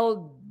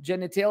 female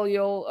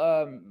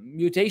genitalial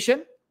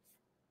mutation.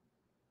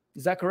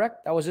 Is that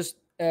correct? That was just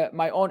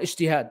my own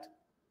ijtihad.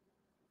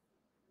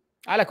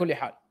 على كل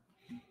حال.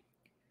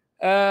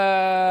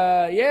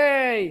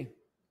 Yay!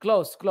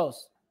 Close.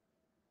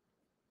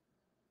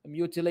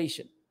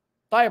 Mutilation.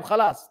 طيب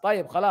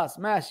خلاص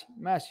ماشي.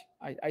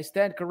 I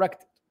stand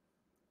corrected.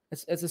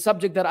 It's a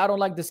subject that I don't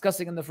like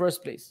discussing in the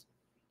first place.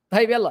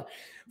 طيب يلا.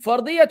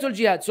 فرضية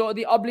الجهاد. So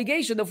the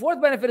obligation, the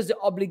fourth benefit is the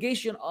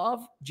obligation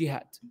of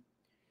jihad.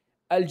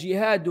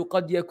 الجهاد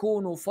قد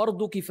يكون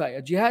فرض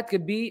كفاية. Jihad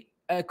could be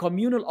a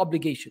communal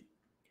obligation.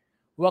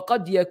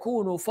 وقد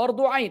يكون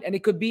فرض عين, and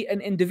it could be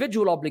an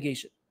individual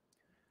obligation.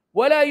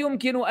 ولا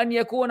يمكن أن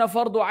يكون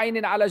فرض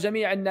عين على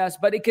جميع الناس,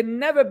 but it can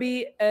never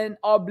be an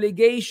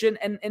obligation,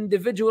 an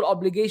individual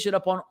obligation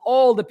upon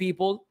all the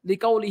people,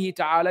 لقوله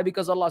تعالى,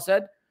 because Allah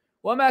said,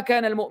 وما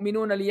كان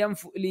المؤمنون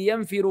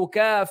لينفروا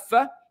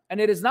كافة, and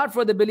it is not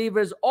for the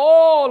believers,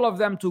 all of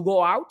them, to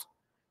go out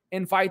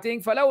in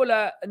fighting.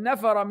 فلولا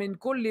نفر من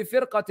كل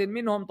فرقة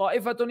منهم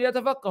طائفة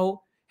يتفقهوا,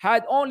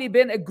 had only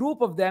been a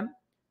group of them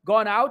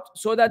gone out,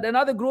 so that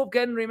another group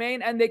can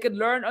remain and they could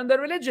learn on the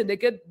religion, they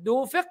could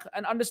do fiqh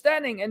and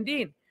understanding and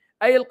deen.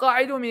 أي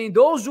القاعدون, meaning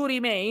those who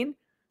remain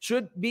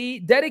should be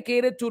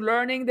dedicated to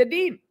learning the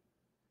deen.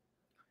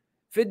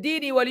 في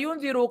الدين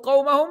ولينذروا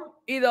قومهم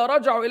إذا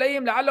رجعوا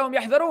إليهم لعلهم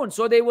يحذرون,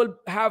 so they will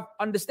have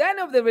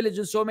understanding of the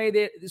religion, so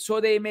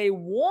they may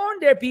warn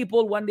their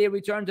people when they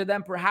return to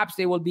them, perhaps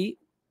they will be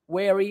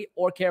wary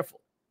or careful.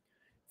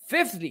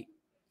 Fifthly,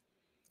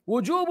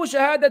 وجوب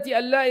شهادة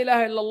أن لا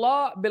إله إلا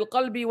الله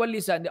بالقلب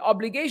واللسان, the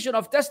obligation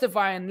of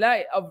testifying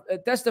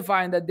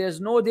that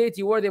there's no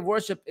deity worthy of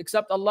worship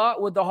except Allah,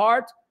 with the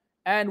heart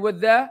and with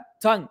the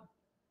tongue.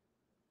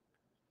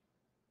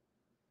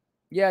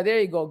 Yeah, there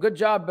you go. Good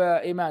job,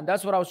 Iman.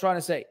 That's what I was trying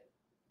to say.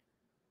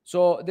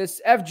 So this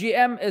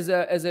FGM is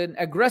an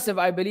aggressive,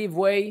 I believe,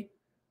 way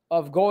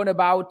of going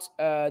about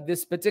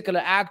this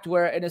particular act,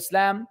 where in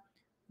Islam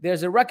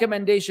there's a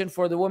recommendation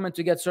for the woman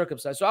to get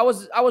circumcised. So I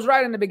was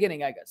right in the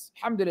beginning, I guess.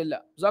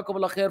 Alhamdulillah. Jazakum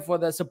Allah khair for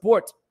the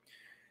support.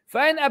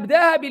 فإن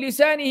أبداها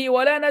بلسانه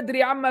ولا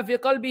ندري عما في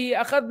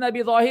قلبه أخذنا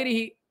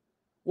بظاهره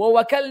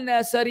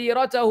ووكلنا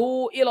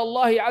سريرته إلى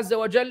الله عز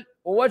وجل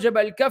ووجب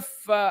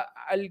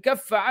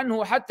الكف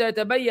عنه حتى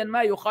يتبين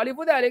ما يخالف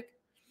ذلك.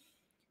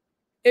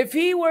 If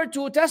he were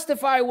to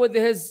testify with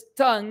his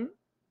tongue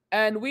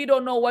and we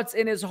don't know what's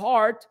in his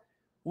heart,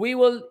 we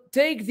will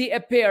take the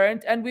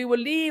apparent and we will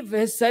leave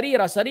his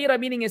sarira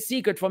meaning a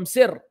secret from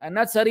sir, and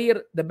not sarir,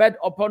 the bed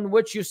upon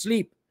which you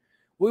sleep.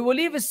 We will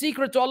leave his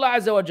secret to Allah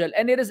Azza wa Jal,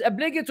 and it is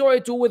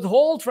obligatory to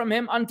withhold from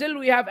him until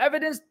we have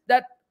evidence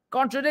that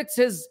contradicts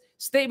his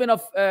statement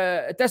of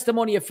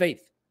testimony of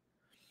faith.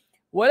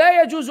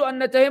 ولا يجوز أن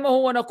نتهمه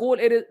ونقول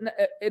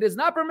it is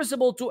not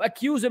permissible to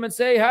accuse him and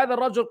say هذا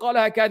الرجل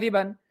قالها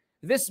كاذبا,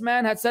 this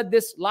man had said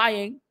this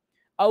lying,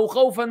 أو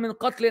خوفا من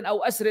قتل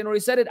أو أسر, or he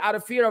said it out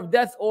of fear of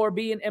death or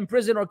being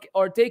imprisoned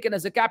or taken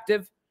as a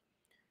captive.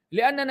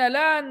 لأننا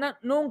لا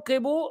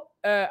ننقب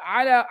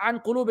عن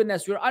قلوب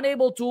الناس. We are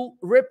unable to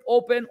rip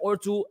open or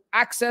to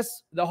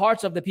access the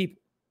hearts of the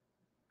people.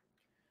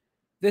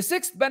 The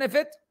sixth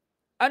benefit,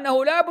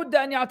 أنه لا بد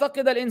أن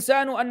يعتقد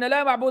الإنسان أن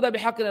لا معبود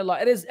بحق إلا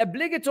الله. It is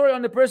obligatory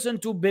on the person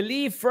to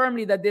believe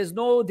firmly that there is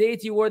no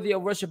deity worthy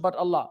of worship but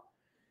Allah.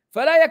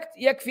 فلا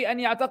يكفي أن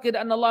يعتقد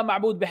أن الله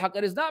معبود بحق.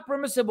 It is not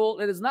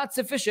permissible, it is not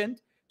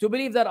sufficient to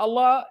believe that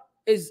Allah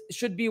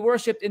should be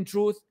worshipped in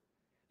truth.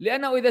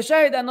 لأنه إذا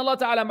شهد أن الله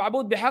تعالى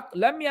معبود بحق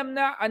لم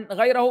يمنع أن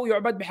غيره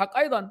يعبد بحق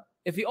أيضا.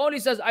 If he only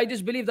says, I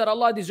just believe that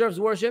Allah deserves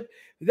worship,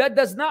 that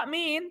does not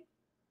mean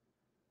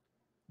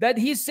that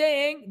he's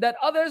saying that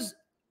others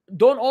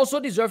don't also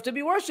deserve to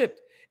be worshipped.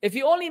 If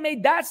he only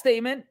made that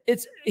statement,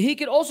 he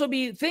could also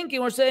be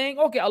thinking or saying,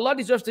 okay, Allah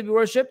deserves to be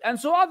worshipped, and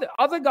so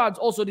other gods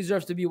also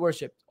deserve to be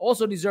worshipped,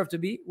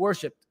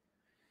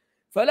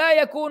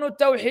 فلا يكون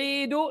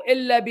التوحيد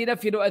إلا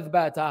بنفي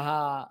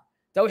وإثباتها.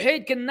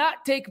 Tawheed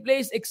cannot take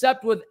place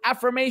except with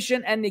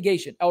affirmation and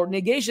negation, or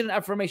negation and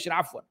affirmation,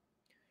 عفوا.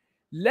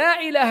 لا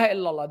إله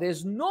إلا الله. There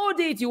is no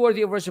deity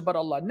worthy of worship but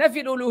Allah.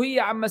 نفي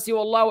الألوهية عما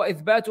سوى الله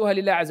وإثباتها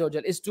لله عز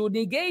وجل is to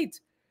negate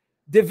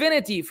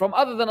divinity from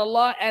other than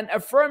Allah and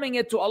affirming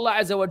it to Allah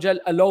Azza wa Jal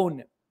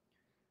alone.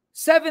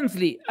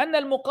 Seventhly, أن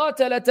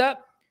المقاتلة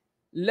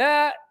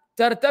لا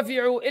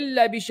ترتفع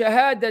إلا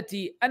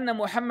بشهادة أن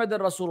محمد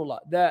رسول الله.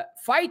 The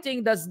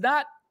fighting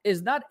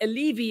is not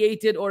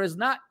alleviated or is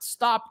not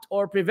stopped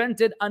or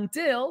prevented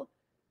until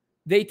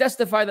they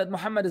testify that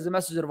Muhammad is the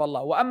messenger of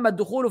Allah. وأما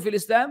الدخول في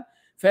الإسلام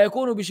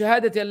فيكون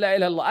بشهادة لا إله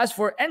إلا الله. As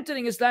for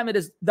entering Islam, it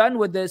is done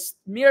with this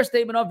mere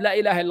statement of لا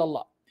إله إلا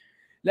الله.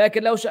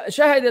 لكن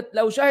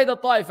لو شهد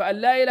الطائفة أن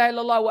لا إله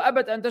إلا الله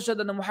وأبت أن تشهد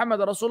أن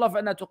محمد رسول الله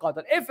فإنها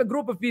تقاتل. If a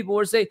group of people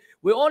will say,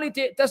 we only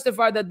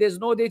testify that there is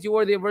no deity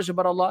worthy of worship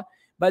but Allah,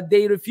 but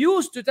they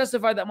refuse to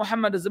testify that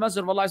Muhammad is the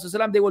messenger of Allah,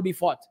 they will be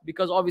fought,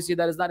 because obviously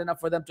that is not enough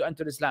for them to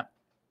enter Islam.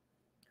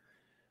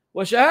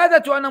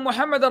 وشهادة أن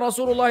محمد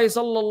رسول الله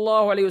صلى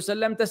الله عليه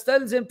وسلم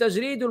تستلزم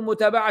تجريد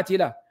المتابعة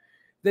له.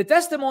 The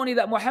testimony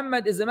that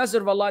Muhammad is the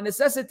messenger of Allah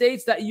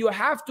necessitates that you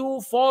have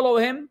to follow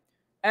him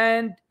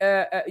and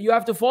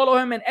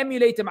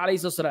emulate him عليه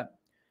الصلاة والسلام.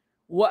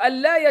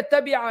 وأن لا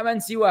يتبع من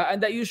سواه,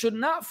 and that you should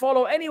not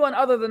follow anyone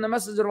other than the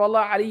messenger of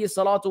Allah عليه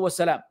الصلاة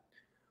والسلام.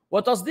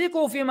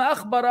 وتصديقه فيما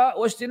أخبر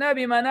واجتناب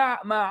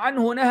ما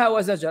عنه نهى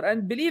وزجر,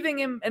 and believing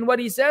him in what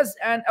he says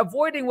and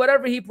avoiding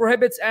whatever he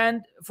prohibits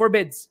and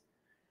forbids.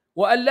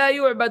 وأن لا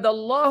يعبد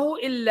الله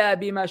إلا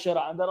بما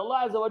شرع, and that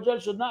Allah Azza wa Jal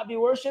should not be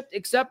worshipped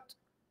except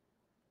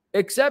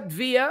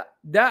via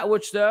that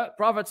which the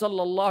Prophet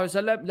sallallahu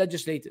alaihi wasallam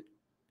legislated.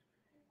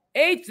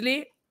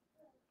 Eighthly,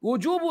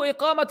 وجوب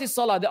إقامة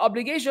الصلاة, the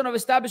obligation of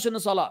establishing the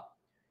salah.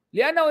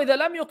 لأنه إذا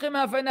لم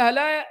يقمها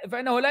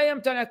فإنه لا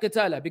يمتنع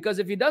قتاله, because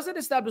if he doesn't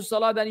establish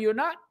salah, then you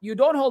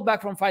don't hold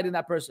back from fighting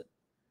that person.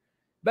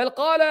 بل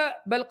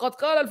قد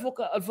قال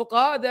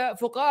الفقهاء, the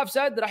fuqaha have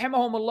said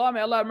رحمهم الله,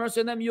 may Allah have mercy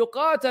on them,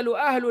 يقاتل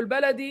أهل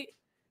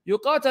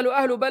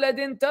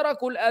بلد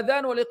تركوا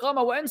الأذان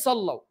والإقامة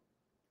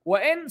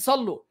وإن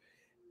صلوا.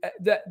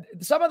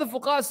 Some of the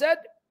fuqaha said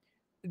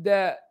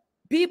the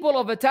people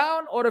of a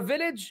town or a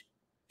village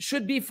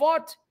should be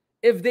fought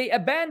if they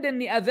abandon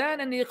the adhan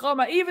and the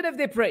iqamah, even if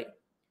they pray.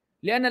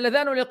 لأن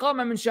الأذان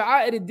والإقامة من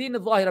شعائر الدين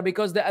الظاهرة,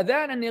 because the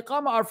adhan and the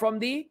iqamah are from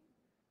the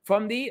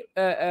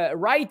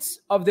rites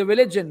of the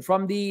religion,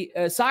 from the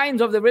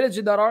signs of the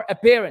religion that are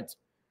apparent.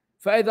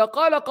 فإذا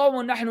قال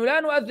قوم نحن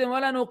لا نؤذن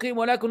ولا نقيم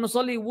ولكن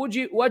نصلي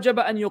وجب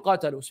أن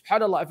يقاتلوا.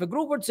 SubhanAllah, if a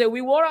group would say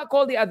we will not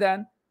call the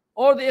adhan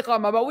or the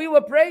iqamah, but we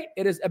will pray,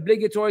 it is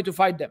obligatory to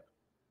fight them.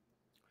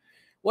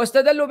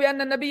 واستدلوا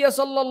بأن النبي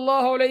صلى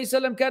الله عليه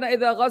وسلم كان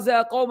إذا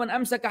غزا قوما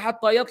أمسك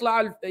حتى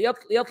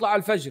يطلع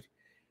الفجر.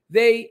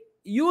 They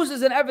use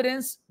as an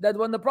evidence that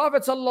when the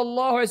Prophet صلى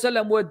الله عليه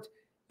وسلم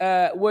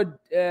would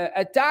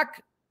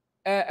attack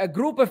a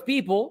group of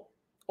people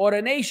or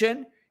a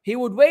nation, he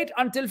would wait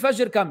until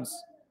Fajr comes.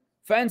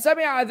 فإن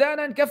سمع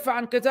أذانا كف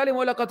عن قتالهم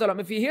ولا قتلهم.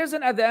 If he hears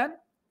an adhan,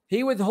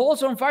 he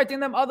withholds from fighting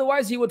them,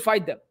 otherwise he would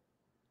fight them.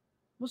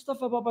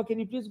 Mustafa Baba, can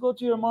you please go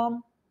to your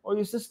mom or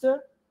your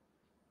sister?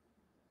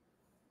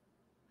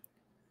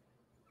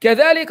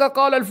 كذلك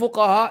قال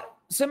الفقهاء,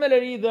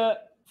 similarly the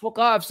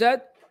fuqaha have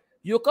said,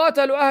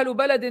 يقاتل أهل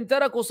بلد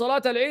تركوا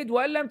صلاة العيد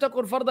وإن لم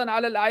تكن فرضا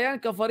على الأعيان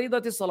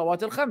كفريضة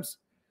الصلوات الخمس.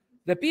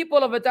 The people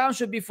of a town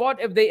should be fought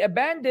if they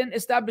abandon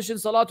establishing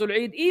Salatul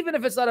Eid, even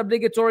if it's not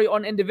obligatory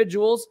on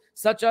individuals,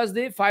 such as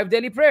the 5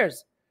 daily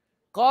prayers.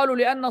 قالوا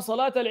لأن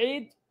صلاة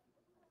العيد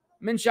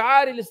من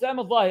شعائر الإسلام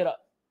الظاهرة.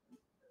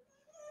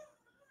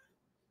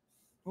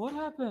 What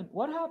happened?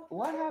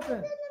 What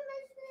happened?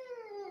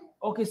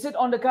 Okay, sit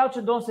on the couch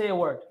and don't say a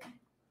word.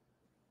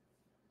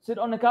 Sit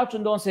on the couch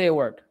and don't say a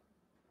word.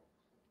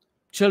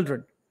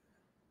 Children.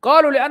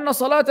 قالوا لأن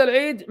صلاة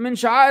العيد من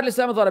شعائر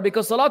الإسلام الظاهرة,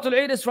 because صلاة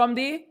العيد is from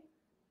the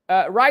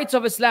rites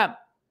of Islam.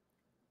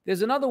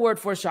 There's another word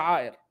for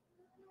شعائر.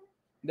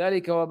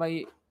 ذلك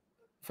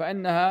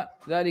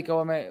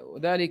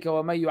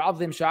ومن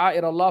يعظم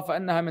شعائر الله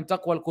فإنها من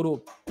تقوى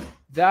القلوب.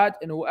 That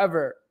and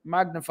whoever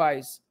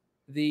magnifies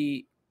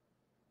the,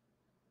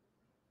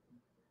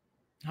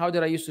 how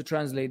did I used to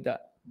translate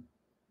that?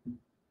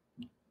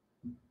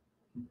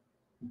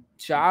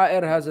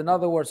 Sha'air has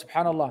another word,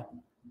 subhanallah.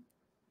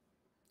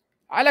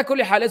 Ala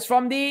kulli hal, it's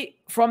from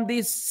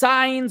the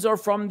signs or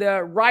from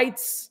the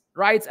rites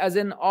as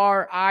in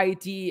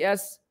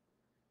RITES,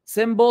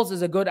 symbols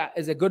is a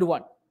good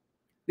one.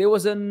 There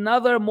was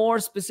another more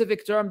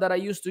specific term that I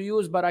used to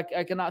use, but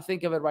I cannot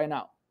think of it right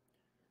now.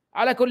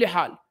 Ala kulli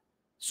hal.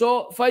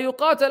 So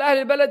فيقاتل أهل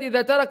البلد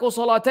إذا تركوا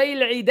صلاتي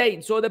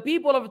العيدين. So the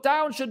people of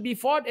town should be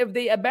fought if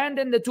they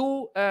abandon the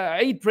two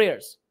Eid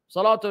prayers.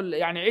 صلاة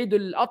يعني عيد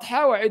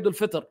الأضحى وعيد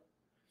الفطر.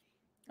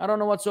 I don't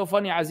know what's so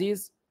funny,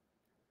 Aziz.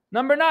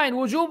 Number 9,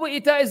 وجوب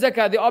إيتاء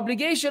الزكاة, the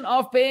obligation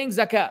of paying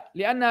zakah,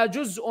 لأنها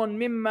جزء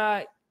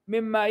مما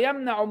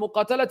يمنع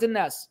مقاتلة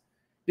الناس,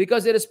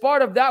 because it is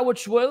part of that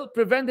which will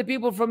prevent the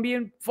people from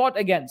being fought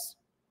against.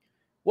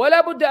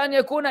 ولا بد أن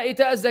يكون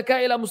إيتاء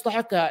الزكاة إلى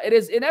مستحقها. It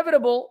is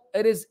inevitable,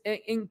 it is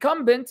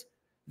incumbent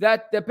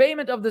that the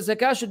payment of the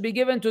zakah should be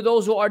given to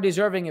those who are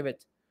deserving of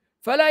it.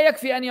 فلا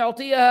يكفي أن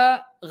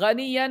يعطيها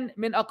غنيا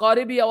من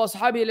أقاربه أو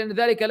أصحابه لأن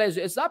ذلك لا يجوز.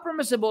 It's not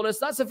permissible,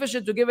 it's not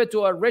sufficient to give it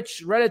to a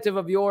rich relative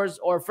of yours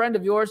or a friend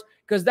of yours,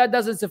 because that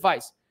doesn't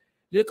suffice.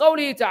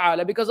 لقوله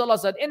تعالى, because Allah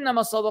said إنما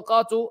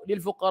الصدقات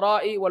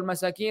للفقراء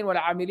والمساكين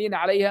والعاملين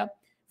عليها.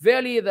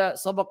 Verily the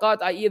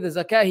sadaqat, i.e. the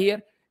zakah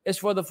here, is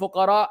for the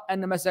fuqara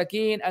and the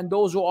masakin and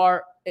those who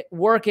are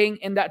working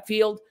in that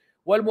field.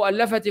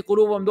 وَالْمُؤَلَّفَةِ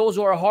قُلُوبُهُمْ, those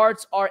whose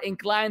hearts are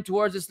inclined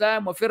towards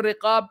Islam. وَفِي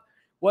الرِّقَابِ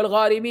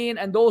وَالْغَارِمِينَ,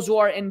 and those who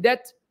are in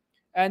debt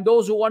and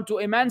those who want to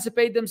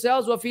emancipate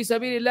themselves. وَفِي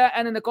سَبِيلِ اللَّهِ,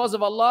 and in the cause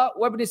of Allah.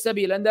 وَابْنِ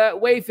السَّبِيلِ, and the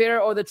wayfarer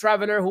or the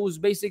traveler who's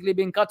basically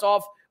been cut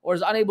off or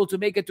is unable to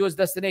make it to his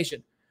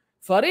destination.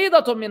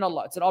 فَرِيضَةٌ مِّنَ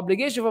اللَّهِ, it's an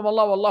obligation from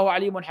Allah.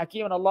 وَاللَّهُ عَلِيمٌ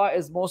حَكِيمٌ, and Allah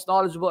is most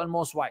knowledgeable and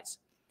most wise.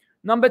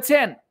 Number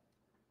 10,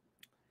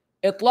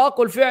 إطلاق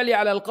الفعل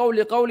على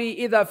القول قولي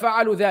إذا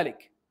فعلوا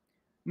ذلك،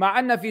 مع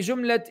أن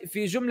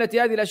في جملة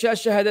هذه الأشياء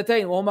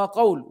الشهادتين وهما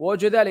قول،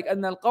 ووجه ذلك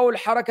أن القول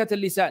حركة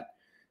اللسان.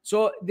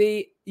 So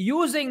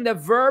using the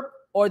verb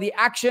or the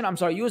action,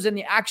 using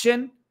the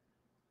action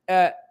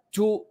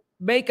to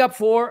make up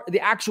for the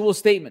actual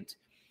statement.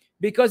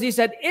 Because he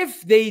said,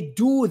 if they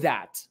do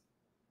that,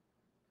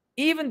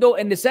 even though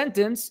in the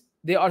sentence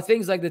there are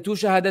things like the two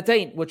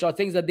shahadatain, which are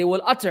things that they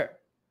will utter.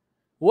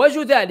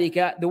 وجه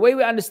ذلك, the way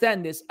we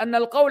understand this, أن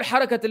القول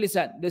حركة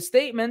اللسان. The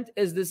statement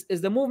is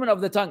the movement of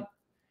the tongue.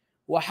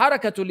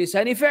 وحركة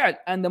اللسان فعل,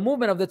 and the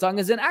movement of the tongue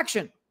is an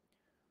action.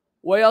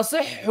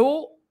 ويصح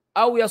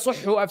أو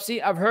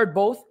يصح, I've heard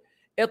both.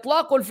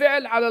 إطلاق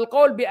الفعل على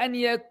القول بأن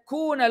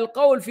يكون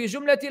القول في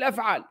جملة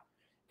الأفعال.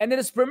 And it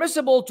is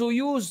permissible to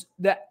use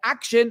the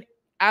action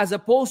as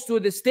opposed to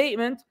the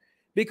statement,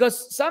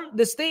 because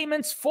the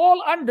statements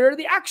fall under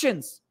the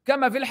actions.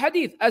 كما في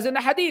الحديث, as in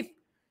the hadith.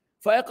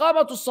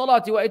 فإقامة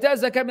الصلاة وإيتاء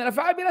الزكاة من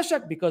الأفعال بلا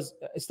شك, because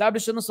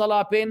establishing the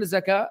salah, paying the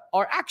zakah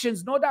are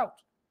actions, no doubt.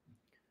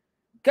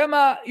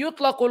 كما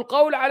يطلق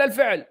القول على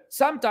الفعل.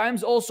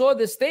 Sometimes also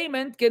the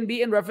statement can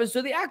be in reference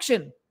to the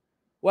action.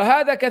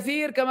 وهذا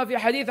كثير كما في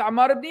حديث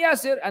عمار بن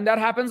ياسر, and that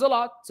happens a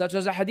lot, such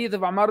as a hadith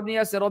of عمار بن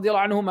ياسر رضي الله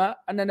عنهما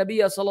أن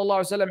النبي صلى الله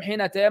عليه وسلم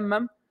حين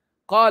تيمم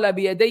قال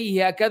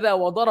بيديه هكذا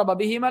وضرب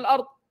بهما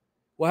الأرض.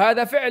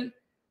 وهذا فعل.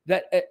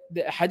 The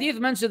hadith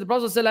mentioned the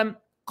Prophet صلى الله عليه وسلم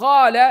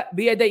قال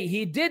بيديه,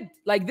 he did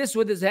like this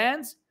with his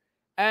hands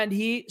and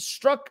he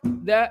struck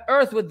the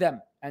earth with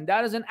them, and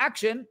that is an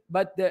action,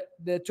 but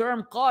the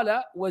term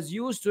قال was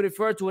used to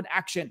refer to an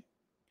action.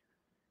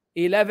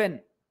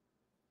 11,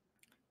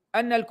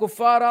 أن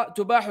الكفار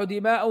تباح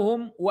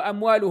دماؤهم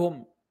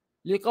وأموالهم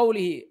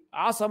لقوله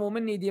عصموا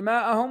مني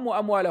دماءهم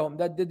وأموالهم,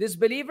 that the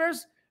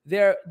disbelievers,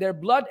 their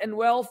blood and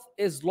wealth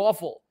is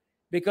lawful,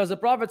 because the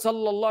Prophet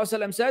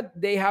ﷺ said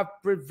they have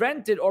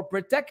prevented or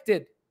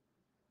protected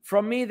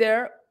from me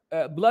their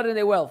blood and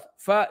their wealth.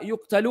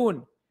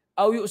 فيقتلون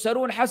أو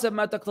يؤسرون حسب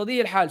ما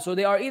تقتضيه الحال, so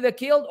they are either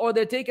killed or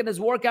they're taken as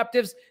war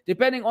captives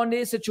depending on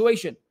the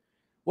situation.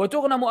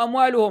 وتغنم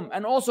أموالهم,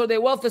 and also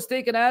their wealth is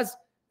taken as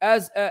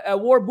a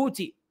war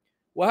booty.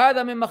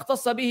 وهذا مما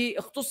اختص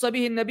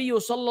به النبي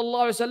صلى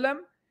الله عليه وسلم.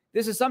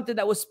 This is something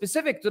that was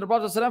specific to the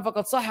Prophet ﷺ.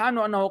 فقد صح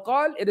عنه أنه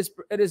قال, it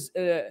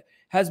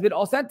has been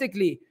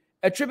authentically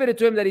attributed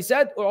to him that he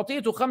said,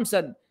 أعطيت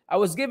خمسا, I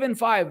was given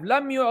 5.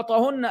 لم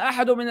يعطهن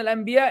أحد من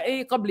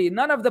الأنبياء قبلي,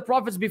 none of the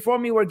prophets before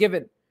me were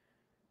given.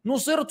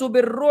 نصرت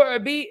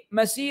بالرعب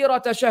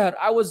مسيرة شهر,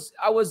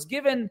 I was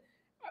given,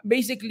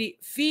 basically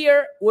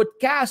fear would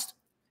cast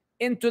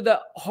into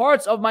the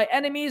hearts of my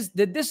enemies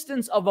the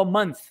distance of a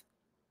month,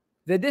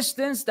 the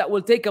distance that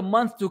will take a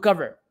month to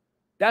cover.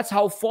 That's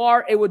how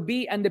far it would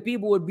be, and the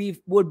people would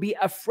be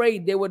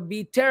afraid, they would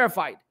be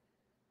terrified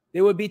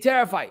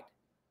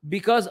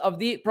because of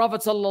the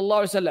Prophet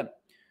sallallahu alaihi wasallam.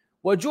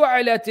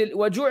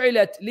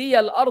 وجعلت لي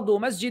الأرض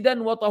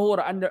مسجدا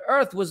وطهورا, and the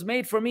earth was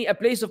made for me a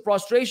place of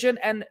prostration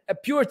and a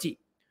purity.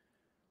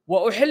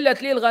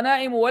 وأحلت لي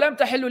الغنائم ولم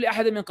تحل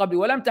لأحد من قبلي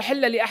ولم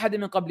تحل لأحد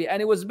من قبلي,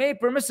 and it was made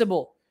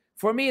permissible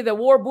for me, the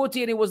war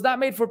booty, and it was not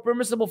made for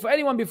permissible for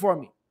anyone before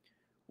me.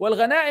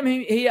 والغنائم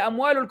هي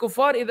أموال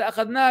الكفار إذا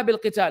أخذناها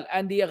بالقتال,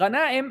 and the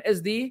غنائم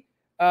is the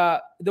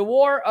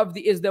war of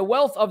the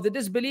wealth of the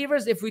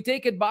disbelievers if we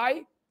take it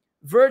by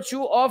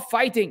virtue of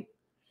fighting.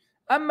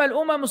 أما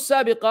الأمم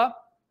السابقة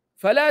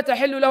فلا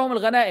تحل لهم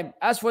الغنائم.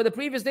 As for the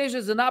previous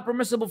nations, it's not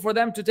permissible for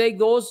them to take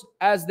those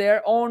as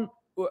their own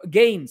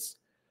gains.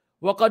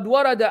 وقد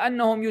ورد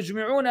أنهم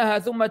يجمعونها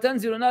ثم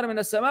تنزل نار من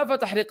السماء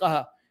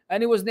فتحرقها.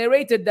 And it was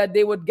narrated that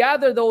they would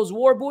gather those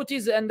war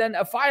booties and then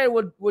a fire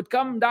would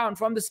come down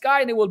from the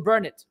sky and it will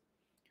burn it.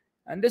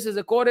 And this is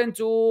according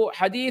to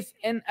Hadeeth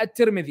in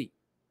At-Tirmidhi.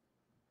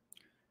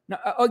 Now,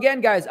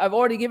 again, guys, I've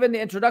already given the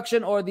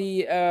introduction or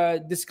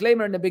the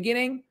disclaimer in the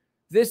beginning.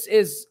 This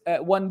is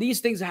when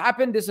these things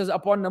happen, this is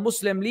upon the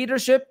Muslim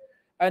leadership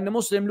and the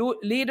Muslim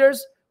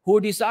leaders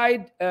who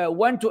decide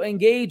when to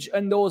engage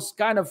in those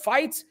kind of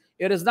fights.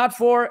 It is not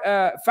for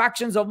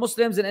factions of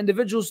Muslims and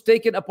individuals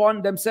taken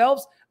upon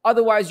themselves.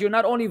 Otherwise, you're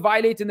not only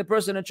violating the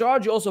person in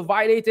charge, you're also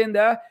violating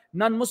the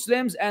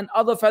non-Muslims and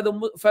other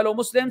fellow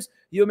Muslims.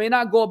 You may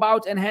not go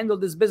about and handle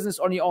this business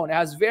on your own. It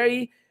has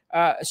very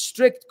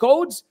strict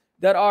codes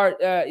that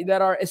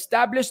are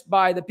established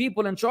by the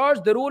people in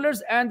charge, the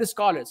rulers and the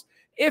scholars.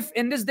 If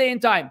in this day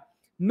and time,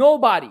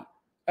 nobody,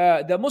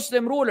 the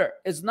Muslim ruler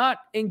is not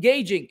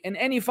engaging in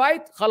any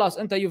fight, khalas,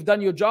 you've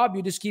done your job,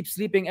 you just keep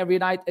sleeping every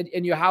night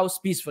in your house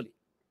peacefully.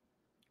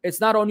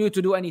 It's not on you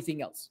to do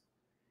anything else.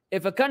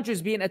 If a country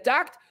is being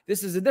attacked,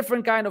 this is a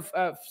different kind of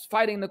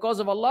fighting the cause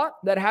of Allah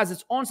that has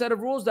its own set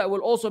of rules that will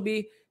also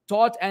be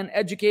taught and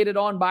educated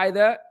on by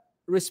the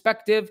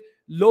respective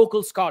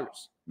local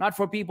scholars, not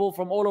for people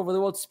from all over the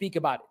world to speak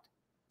about it.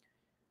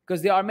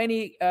 Because there are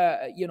many,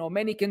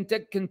 many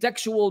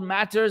contextual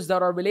matters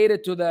that are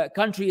related to the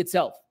country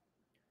itself.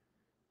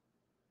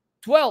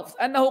 12.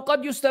 أنه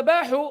قد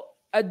يستباح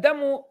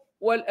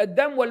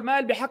الدم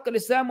والمال بحق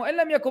الإسلام وإن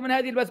لم يكن من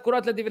هذه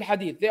المذكورات التي في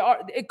الحديث.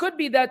 It could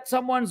be that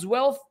someone's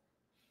wealth,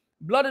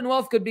 blood and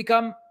wealth could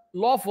become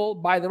lawful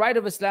by the right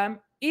of Islam,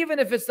 even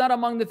if it's not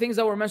among the things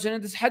that were mentioned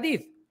in this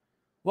hadith.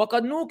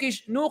 وقد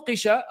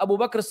نوقش أبو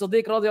بكر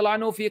الصديق رضي الله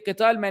عنه في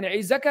قتال منع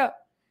الزكاة.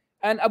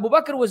 And Abu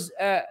Bakr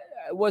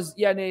was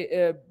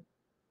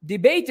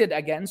debated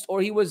against,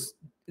 or he was,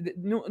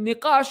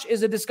 niqash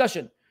is a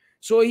discussion.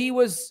 So he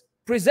was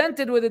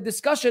presented with a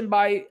discussion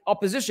by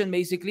opposition,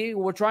 basically, who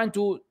were trying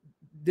to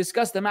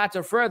discuss the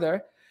matter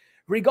further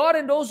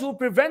regarding those who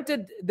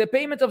prevented the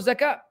payment of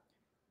zakah.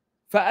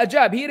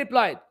 فأجاب, he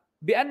replied,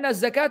 بأن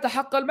الزكاة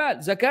حق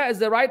المال. Zakah is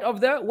the right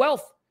of the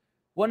wealth.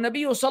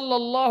 والنبي صلى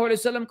الله عليه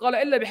وسلم قال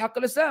إلا بحق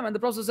الإسلام. And the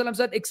Prophet ﷺ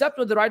said, except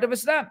with the right of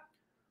Islam.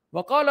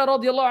 وقال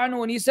رضي الله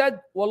عنه, and he said,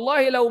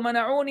 والله لو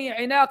منعوني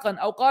عناقا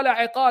أو قال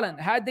عقالا.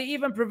 Had they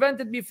even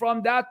prevented me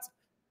from that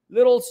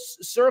little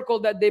circle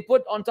that they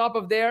put on top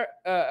of their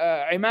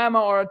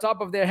imama or on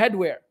top of their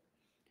headwear,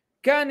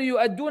 كانوا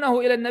يؤدونه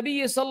إلى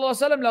النبي صلى الله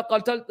عليه وسلم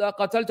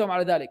لقتلتهم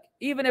على ذلك.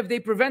 Even if they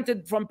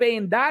prevented from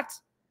paying that,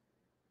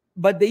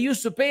 but they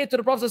used to pay it to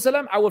the Prophet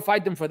ﷺ, I will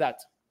fight them for that.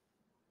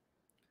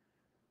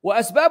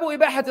 وأسباب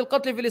إباحة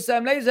القتل في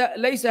الإسلام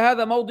ليس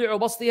هذا موضع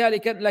بسطها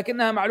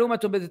لكنها معلومة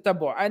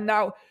بالتتبع. And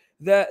now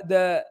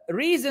the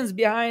reasons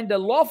behind the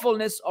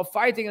lawfulness of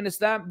fighting in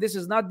Islam, this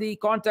is not the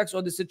context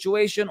or the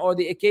situation or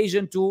the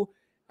occasion to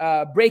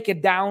break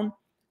it down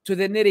to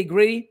the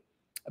nitty-gritty,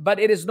 but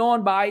it is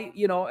known by,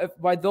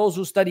 by those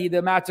who study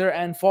the matter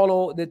and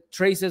follow the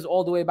traces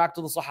all the way back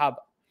to the Sahaba.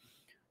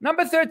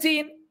 Number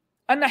 13,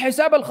 أن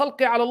حساب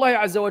الخلق على الله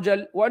عز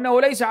وجل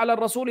وأنه ليس على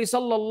الرسول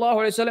صلى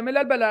الله عليه وسلم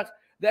إلا البلاغ.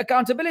 The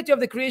accountability of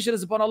the creation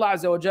is upon Allah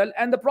Azza wa Jal,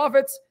 and the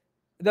prophets,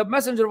 the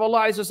messenger of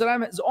Allah Azza wa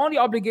Jal, his only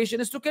obligation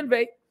is to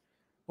convey.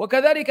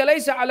 وكذلك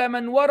ليس على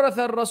من ورث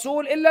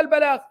الرسول إلا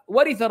البلاغ.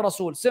 ورث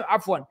الرسول.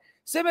 عفوا.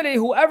 Similarly,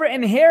 whoever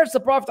inherits the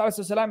Prophet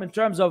Azza wa Jal, in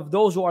terms of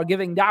those who are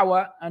giving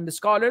da'wah and the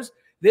scholars,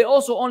 they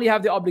also only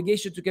have the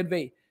obligation to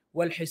convey.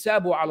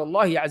 والحساب على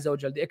الله عز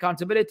وجل. The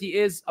accountability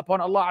is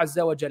upon Allah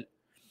Azza wa Jal.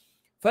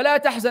 فلا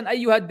تحزن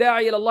أيها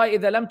الداعي إلى الله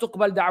إذا لم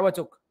تقبل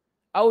دعوتك.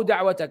 أو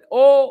دعوتك.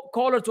 Oh,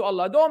 caller to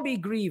Allah, don't be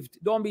grieved,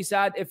 don't be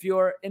sad if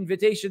your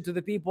invitation to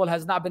the people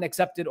has not been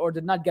accepted or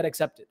did not get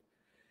accepted.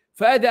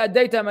 فإذا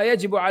أديت ما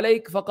يجب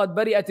عليك فقد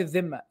برئت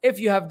الذمة. If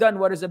you have done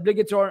what is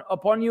obligatory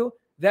upon you,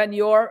 then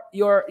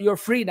you're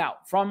free now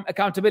from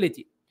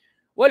accountability.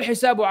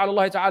 والحساب على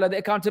الله تعالى. The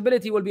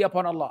accountability will be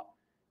upon Allah.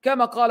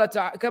 كما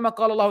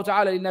قال الله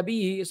تعالى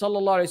لنبيه صلى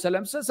الله عليه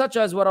وسلم, such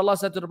as what Allah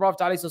said to the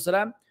Prophet عليه الصلاة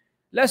والسلام,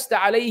 لست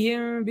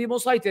عليهم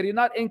بمسيطر. You're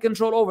not in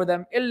control over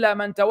them. إلا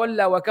من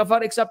تولى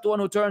وكفر, except one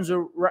who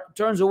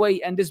turns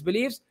away and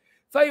disbelieves.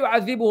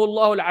 فيعذبه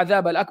الله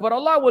العذاب الأكبر.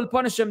 Allah will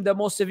punish him the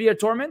most severe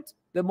torment,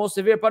 the most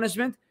severe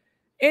punishment.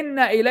 إن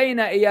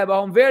إلينا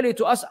إيابهم. Verily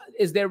to us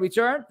is their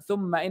return.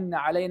 ثم إن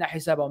علينا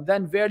حسابهم.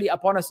 Then verily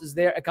upon us is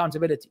their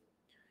accountability.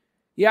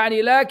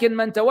 يعني لكن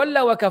من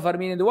تولى وكفر,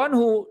 meaning the one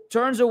who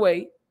turns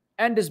away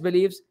and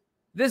disbelieves,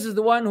 this is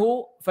the one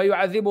who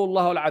فيعذبه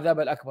الله العذاب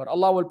الأكبر.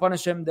 Allah will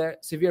punish him the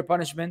severe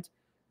punishment.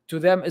 To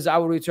them is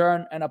our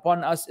return, and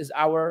upon us is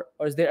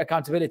their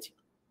accountability.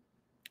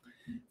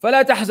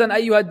 فلا تحزن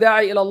أيها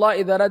الداعي إلى الله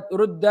إذا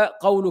رد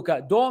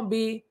قولك. Don't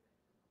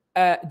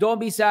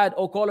be sad,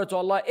 O caller to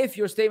Allah, if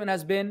your statement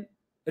has been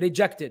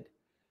rejected.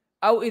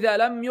 أو إذا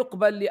لم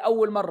يقبل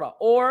لأول مرة,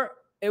 or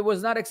it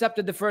was not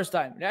accepted the first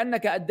time.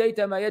 لأنك أديت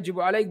ما يجب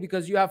عليك,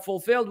 because you have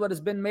fulfilled what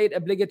has been made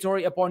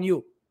obligatory upon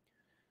you.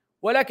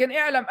 ولكن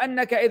اعلم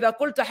أنك إذا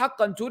قلت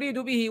حقا تريد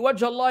به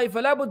وجه الله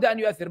فلا بد أن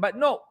يؤثر. But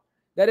know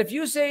that if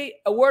you say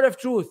a word of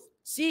truth,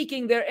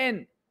 seeking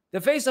therein the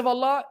face of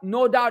Allah,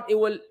 no doubt it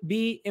will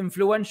be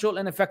influential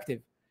and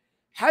effective.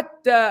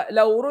 حتى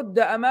لو رد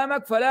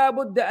أمامك فلا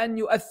بد أن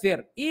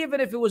يؤثر. Even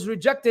if it was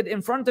rejected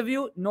in front of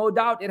you, no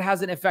doubt it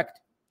has an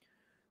effect.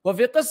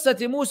 وفي قصة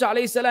موسى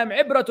عليه السلام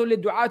عبرة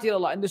للدعاة إلى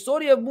الله. And the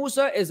story of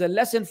Musa is a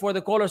lesson for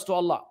the callers to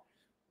Allah.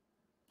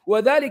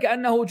 وذلك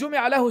أنه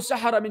جمع له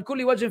السحرة من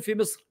كل وجه في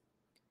مصر.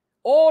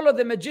 All of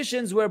the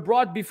magicians were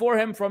brought before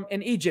him from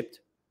in Egypt.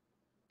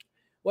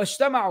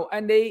 واجتمعوا,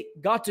 and they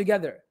got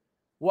together.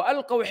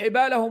 وألقوا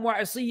حبالهم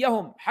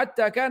وعصيهم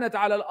حتى كانت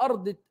على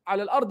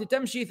الأرض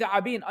تمشي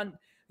ثعابين.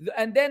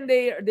 And then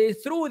they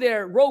threw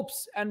their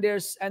ropes and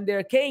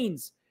their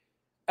canes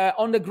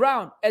on the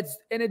ground, and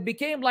it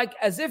became like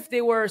as if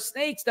they were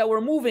snakes that were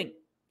moving.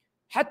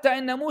 حتى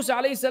إن موسى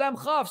عليه السلام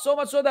خاف, so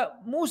much so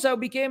that Musa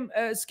became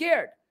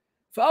scared.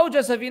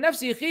 فأوجس في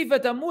نفسه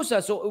خيفة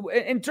موسى, so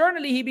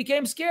internally he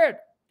became scared.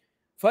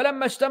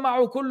 فلما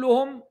اجتمعوا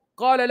كلهم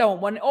قال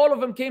لهم, when all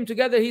of them came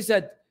together, he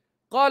said,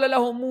 قال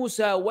لهم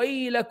موسى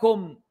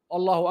ويلكم.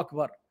 Allahu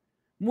Akbar.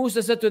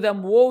 Musa said to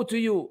them, woe to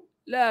you.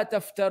 لا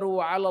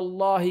تفتروا على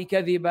الله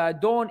كذبا.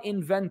 Don't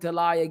invent a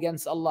lie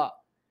against Allah.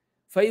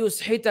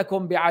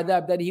 فيسحتكم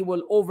بعذاب, that he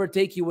will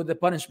overtake you with the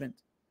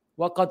punishment.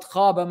 وقد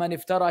خاب من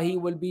افترى, he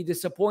will be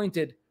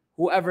disappointed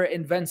whoever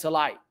invents a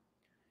lie.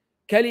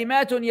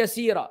 كلمات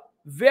يسيرة,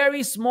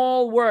 very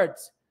small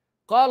words.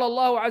 قال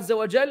الله عز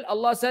وجل,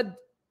 Allah said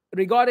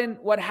regarding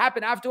what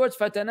happened afterwards,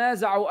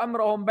 فتنازعوا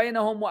أمرهم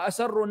بينهم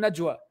وأسروا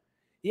النجوى.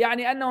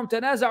 يعني أنهم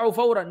تنازعوا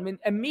فورا.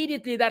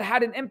 Immediately that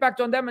had an impact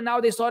on them, and now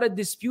they started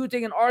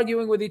disputing and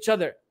arguing with each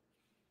other.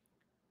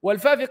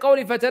 والفاء في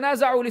قولي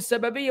فتنازعوا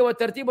للسببية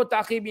والترتيب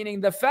والتعقيب,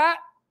 meaning the fa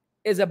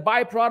is a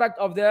byproduct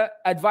of the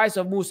advice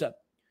of Musa.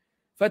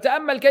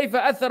 فتأمل كيف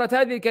أثرت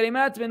هذه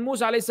الكلمات من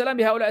موسى عليه السلام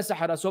بهؤلاء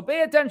السحرة. So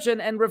pay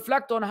attention and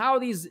reflect on how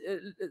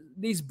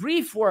these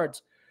brief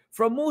words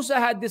from Musa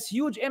had this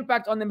huge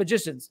impact on the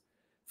magicians.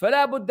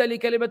 فلا بد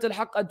لكلمة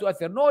الحق أن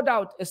تؤثر. No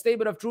doubt a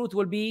statement of truth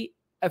will be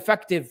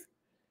effective.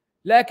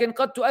 لكن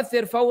قد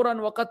تؤثر فورا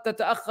وقد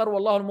تتأخر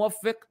والله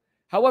الموفق.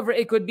 However,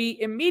 it could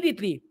be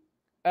immediately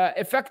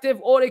effective,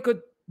 or it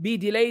could be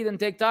delayed and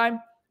take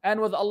time. And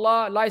with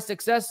Allah lies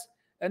success.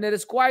 And it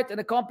is quite an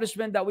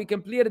accomplishment that we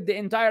completed the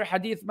entire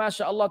hadith,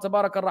 mashallah,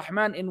 tabarak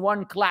ar-Rahman, in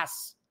one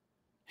class.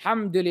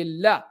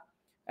 Alhamdulillah.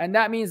 And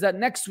that means that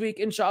next week,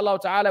 inshallah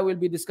ta'ala, we'll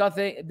be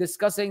discussing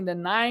the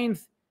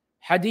 9th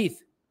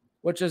hadith,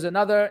 which is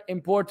another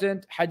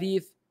important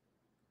hadith.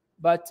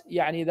 But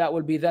that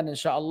will be then,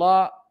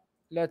 inshallah.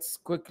 Let's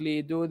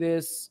quickly do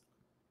this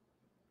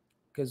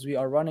because we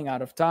are running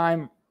out of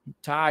time. I'm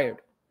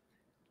tired.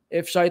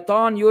 If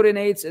shaitan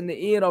urinates in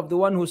the ear of the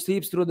one who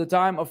sleeps through the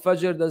time of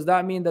Fajr, does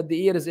that mean that the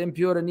ear is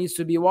impure and needs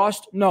to be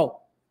washed? No.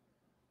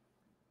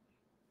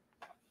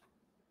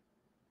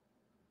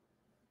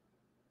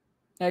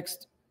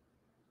 Next.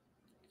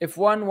 If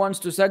one wants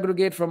to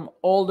segregate from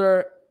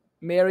older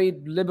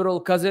married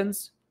liberal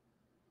cousins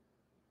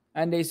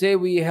and they say,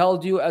 we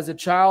held you as a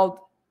child,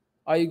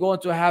 are you going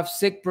to have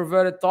sick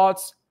perverted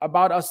thoughts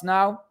about us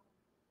now?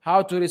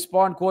 How to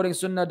respond? Quoting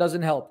Sunnah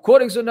doesn't help.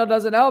 Quoting Sunnah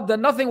doesn't help,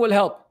 then nothing will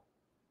help.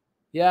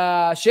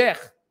 Ya Sheikh,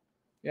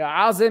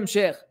 Ya Azim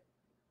Sheikh.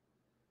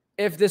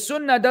 If the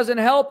Sunnah doesn't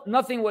help,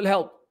 nothing will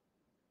help.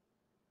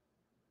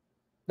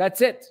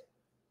 That's it.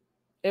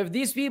 If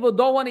these people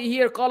don't want to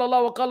hear Qala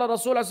Allah wa Qala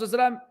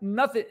Rasul,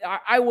 nothing,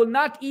 I will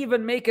not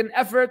even make an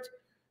effort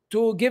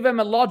to give him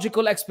a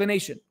logical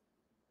explanation.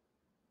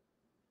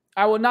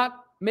 I will not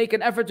make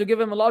an effort to give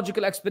him a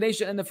logical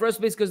explanation in the first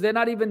place, because they're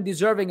not even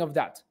deserving of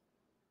that.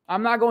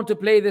 I'm not going to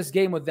play this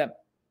game with them.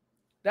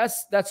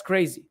 That's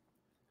crazy.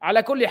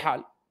 Ala kulli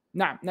hal.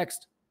 Naam,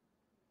 next.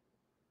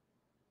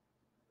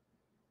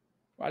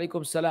 Wa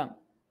alaikum salam.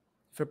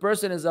 If a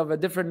person is of a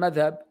different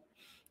madhab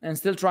and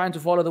still trying to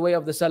follow the way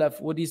of the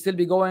Salaf, would he still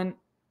be going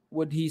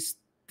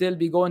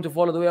to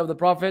follow the way of the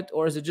Prophet,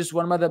 or is it just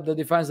one madhab that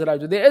defines the right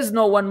way? There is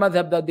no one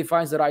madhab that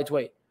defines the right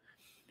way.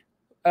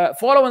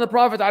 Following the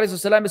Prophet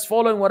ﷺ is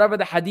following whatever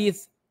the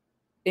hadith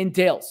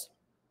entails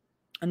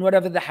and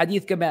whatever the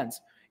hadith commands,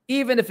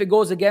 even if it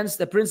goes against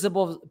the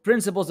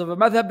principles of a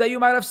madhab that you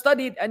might have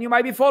studied and you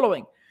might be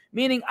following.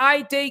 Meaning,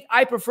 I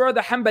prefer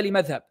the Hanbali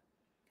madhab.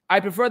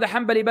 I prefer the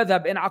Hanbali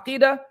madhab in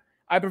Aqidah.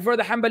 I prefer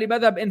the Hanbali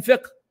madhab in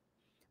fiqh.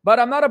 But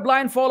I'm not a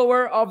blind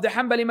follower of the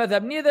Hanbali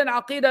madhab, neither in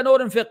Aqidah nor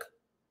in fiqh.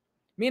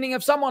 Meaning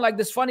if someone like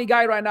this funny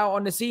guy right now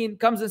on the scene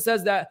comes and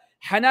says that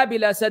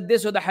Hanabila said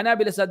this or the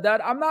Hanabila said that,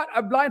 I'm not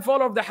a blind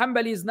follower of the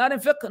Hanbalis, not in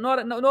fiqh, nor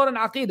in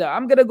aqidah.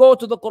 I'm going to go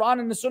to the Quran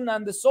and the Sunnah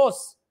and the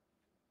source.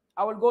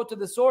 I will go to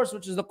the source,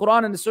 which is the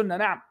Quran and the Sunnah.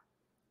 Na'am.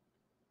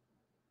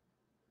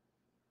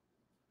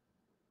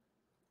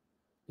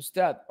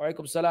 Ustadh,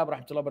 alaikum salam wa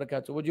rahmatullahi wa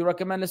barakatuh. Would you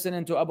recommend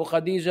listening to Abu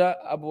Khadija,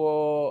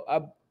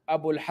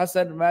 Abu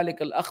al-Hasan, Malik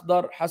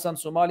al-Akhdar, Hassan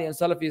Somali, and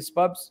Salafi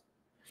pubs?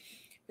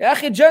 Ya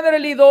akhi,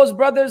 generally those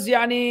brothers,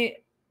 yani,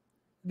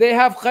 they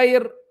have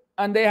khair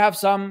and they have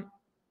some,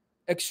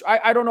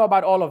 I don't know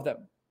about all of them.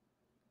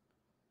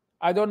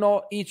 I don't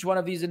know each one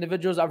of these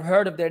individuals. I've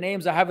heard of their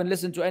names. I haven't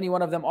listened to any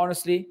one of them,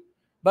 honestly.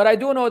 But I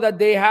do know that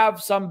they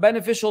have some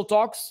beneficial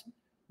talks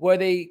where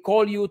they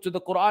call you to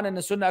the Quran and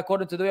the Sunnah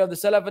according to the way of the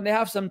Salaf. And they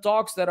have some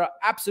talks that are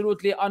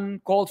absolutely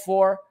uncalled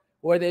for,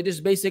 where they're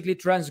just basically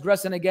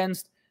transgressing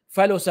against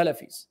fellow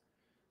Salafis.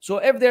 So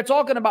if they're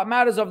talking about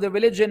matters of the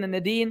religion and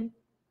the deen,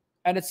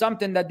 and it's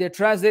something that they're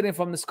translating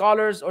from the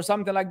scholars or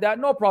something like that,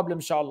 no problem,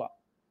 inshallah.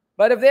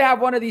 But if they have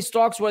one of these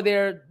talks where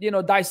they're,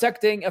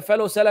 dissecting a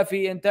fellow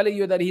Salafi and telling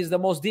you that he's the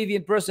most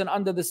deviant person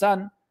under the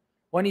sun,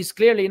 when he's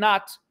clearly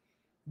not,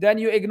 then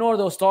you ignore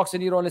those talks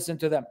and you don't listen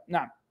to them.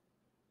 Naam.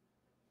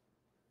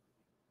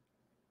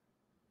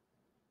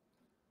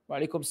 Wa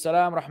alaikum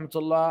salam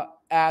rahmatullah.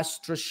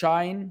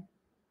 Astrashine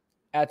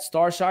at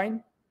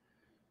Starshine.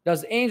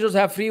 Does angels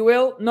have free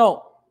will?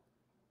 No.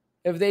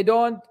 If they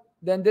don't,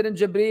 then didn't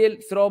Jibreel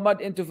throw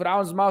mud into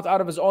Fir'aun's mouth out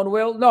of his own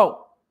will?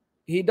 No.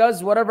 He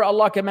does whatever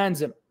Allah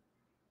commands him.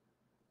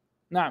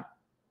 Now,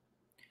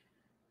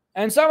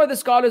 and some of the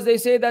scholars, they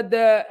say that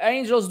the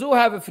angels do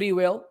have a free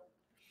will.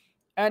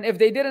 And if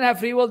they didn't have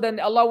free will, then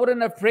Allah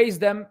wouldn't have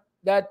praised them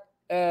that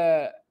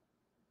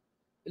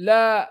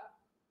لا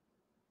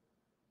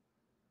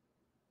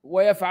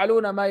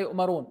ويفعلون ما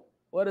يؤمرون.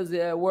 What is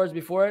the words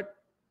before it?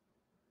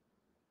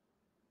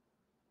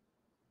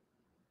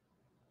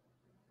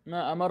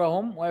 ما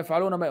أمرهم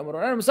ويفعلون ما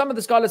يؤمرون. And some of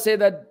the scholars say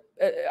that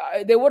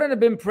they wouldn't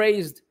have been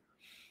praised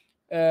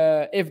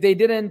if they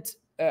didn't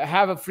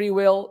have a free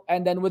will,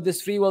 and then with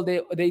this free will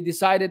they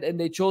decided and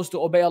they chose to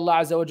obey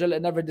Allah Azza wa Jalla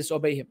and never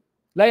disobey Him.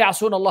 لا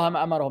يعصون الله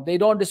ما أمرهم. They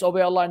don't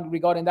disobey Allah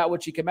regarding that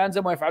which He commands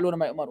them. ويفعلون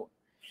ما يؤمرون.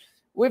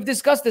 We've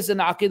discussed this in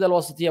the Aqidah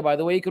al-Wasitiyah, by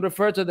the way. You could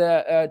refer to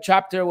the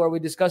chapter where we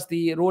discussed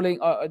the ruling,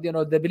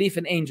 the belief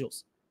in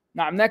angels.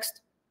 Now,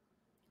 next.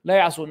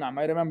 لا يعصون. نعم,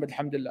 I remember.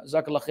 Alhamdulillah.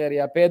 جزاك الله خير.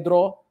 Ya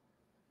Pedro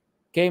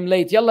came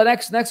late. Yalla,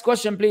 next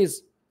question,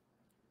 please.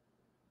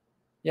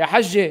 Ya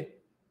Hajji.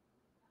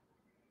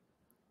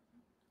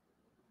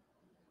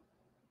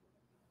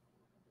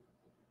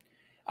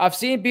 I've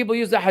seen people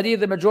use the hadith,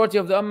 the majority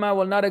of the ummah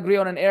will not agree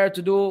on an error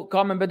to do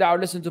common bid'ah or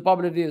listen to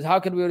public videos. How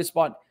can we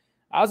respond?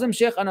 Azim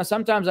Sheikh, and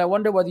sometimes I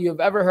wonder whether you've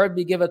ever heard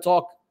me give a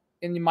talk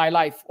in my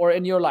life or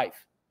in your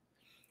life.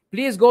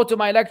 Please go to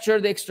my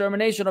lecture, The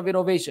Extermination of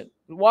Innovation.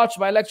 Watch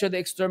my lecture, The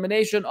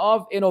Extermination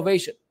of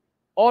Innovation.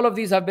 All of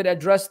these have been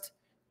addressed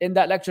in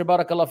that lecture.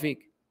 Barakallah feek.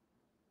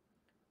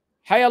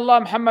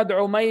 Hayallah Muhammad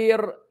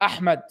Umair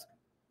Ahmad,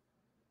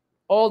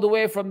 all the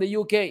way from the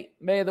UK.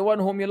 May the one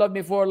whom you love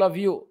me for love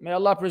you. May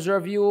Allah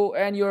preserve you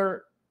and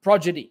your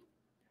progeny.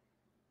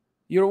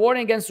 Your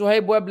warning against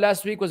Suhaib Webb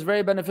last week was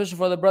very beneficial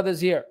for the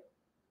brothers here.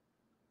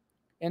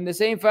 In the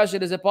same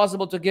fashion, is it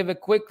possible to give a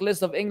quick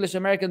list of English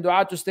American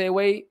dua to stay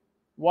away?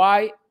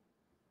 Why?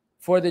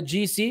 For the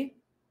GC?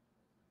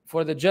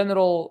 For the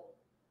general...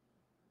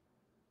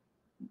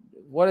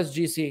 What is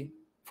GC?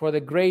 For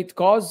the great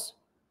cause?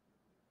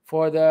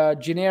 For the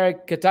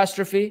generic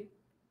catastrophe?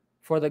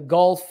 For the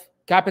Gulf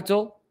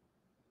capital?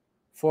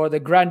 For the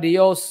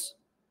grandiose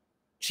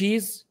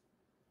cheese?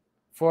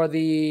 For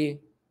the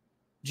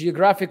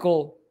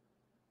geographical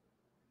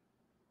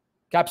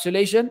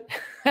capsulation?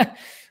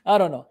 I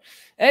don't know.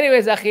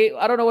 Anyways, akhi,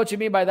 I don't know what you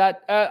mean by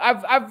that.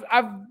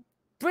 I've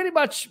pretty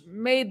much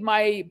made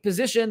my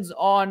positions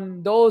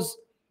on those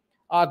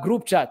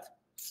group chat.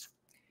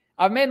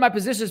 I've made my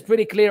positions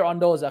pretty clear on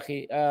those,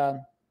 akhi.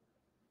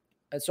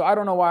 So I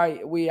don't know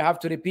why we have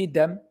to repeat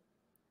them.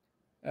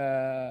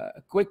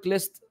 A quick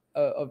list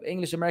of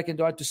English American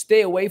dua to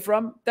stay away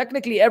from.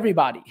 Technically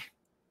everybody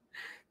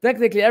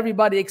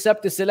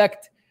except to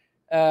select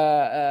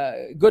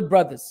good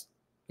brothers.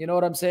 You know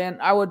what I'm saying?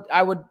 I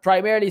would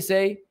primarily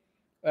say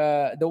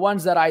the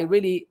ones that I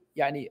really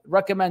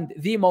recommend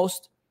the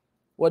most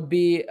would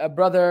be a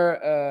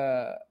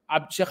brother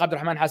Sheikh Abdul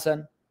Rahman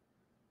Hassan,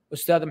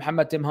 Ustadh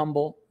Muhammad Tim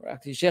Humble,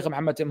 actually Sheikh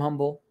Muhammad Tim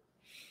Humble.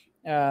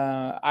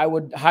 I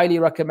would highly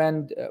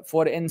recommend,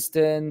 for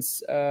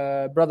instance,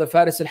 brother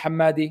Faris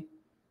Al-Hammadi,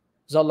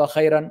 Zallah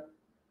Khairan.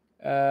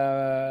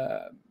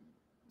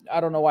 I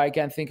don't know why I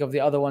can't think of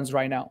the other ones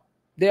right now.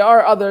 There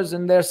are others,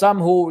 and there are some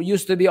who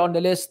used to be on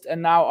the list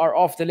and now are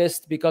off the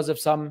list because of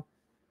some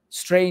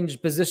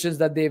strange positions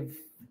that they've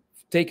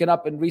taken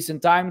up in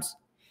recent times.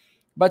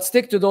 But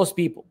stick to those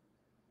people.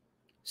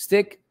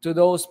 Stick to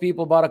those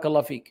people,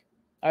 barakallah feek.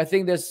 I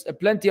think there's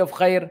plenty of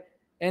khair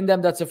in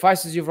them that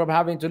suffices you from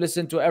having to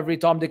listen to every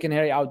Tom, Dick, and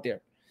Harry out there.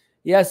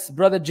 Yes,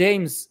 brother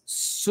James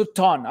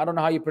Sutton. I don't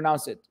know how you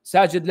pronounce it.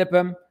 Sajid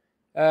Lippam,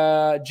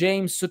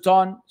 James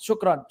Sutton.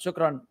 Shukran,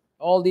 shukran.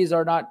 All these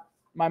are not,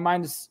 my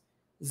mind is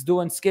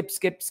doing skip.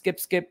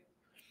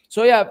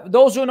 So yeah,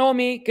 those who know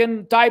me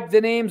can type the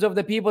names of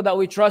the people that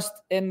we trust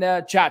in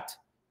the chat.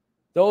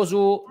 Those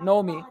who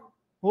know me.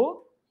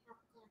 Who?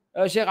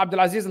 Sheikh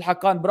Abdulaziz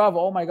Al-Haqqan. Bravo.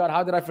 Oh my God,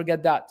 how did I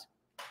forget that?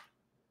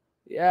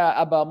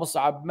 يا أبا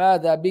مصعب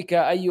ماذا بك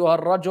أيها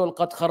الرجل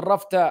قد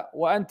خرفت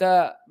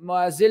وأنت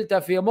ما زلت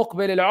في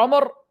مقبل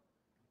العمر.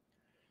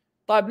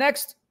 طيب,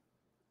 next.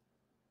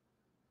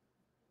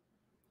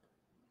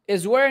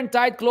 Is wearing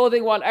tight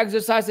clothing while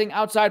exercising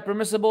outside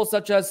permissible,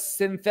 such as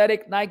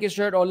synthetic Nike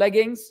shirt or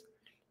leggings?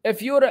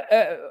 If you're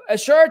a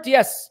shirt,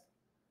 yes.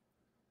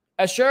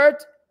 A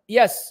shirt,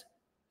 yes.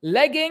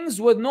 Leggings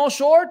with no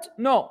short,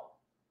 no.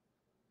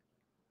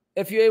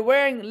 If you're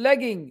wearing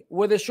legging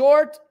with a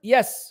short,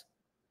 yes.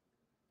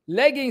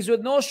 Leggings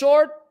with no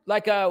short,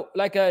 like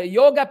a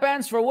yoga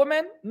pants for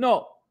women,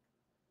 no.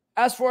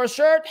 As for a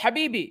shirt,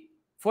 Habibi,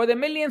 for the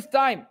millionth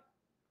time,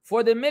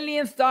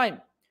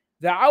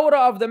 the aura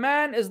of the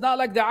man is not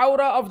like the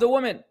aura of the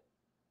woman.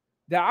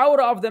 The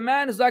aura of the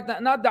man is like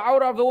not the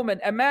aura of the woman.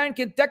 A man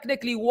can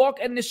technically walk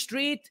in the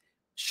street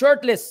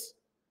shirtless.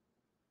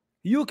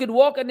 You can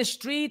walk in the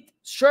street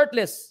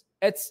shirtless.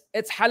 It's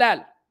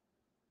halal.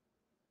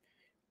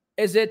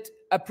 Is it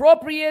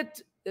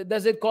appropriate?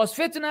 Does it cause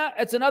fitna?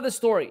 It's another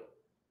story.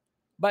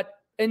 But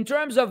in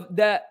terms of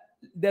the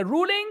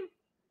ruling,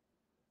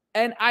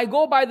 and I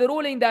go by the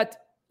ruling that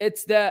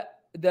it's the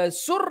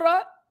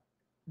surah,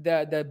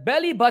 the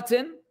belly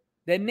button,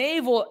 the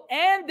navel,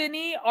 and the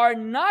knee are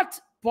not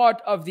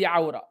part of the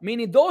aura,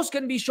 meaning those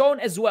can be shown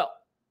as well.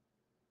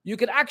 You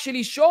can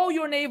actually show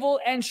your navel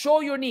and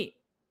show your knee.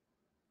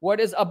 What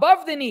is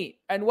above the knee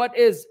and what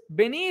is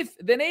beneath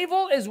the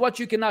navel is what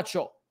you cannot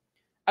show,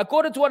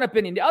 according to one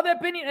opinion. The other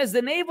opinion is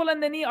the navel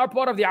and the knee are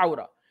part of the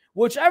aura.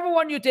 Whichever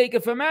one you take,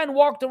 if a man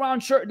walked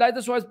around shirt, like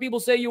that's why people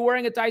say you're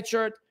wearing a tight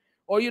shirt,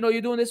 or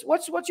you're doing this,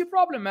 what's your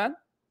problem, man?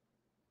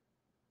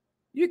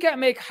 You can't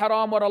make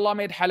haram what Allah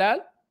made halal.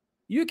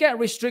 You can't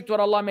restrict what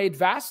Allah made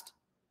vast.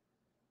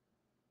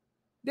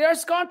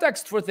 There's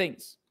context for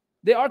things.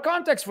 There are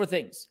contexts for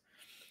things.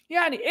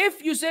 Yani,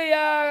 if you say,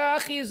 ya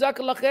akhi,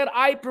 jazakallah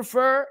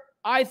khair,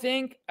 I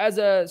think, as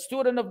a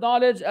student of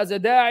knowledge, as a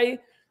da'i,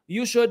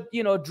 you should,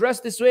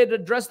 dress this way,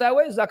 dress that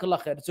way,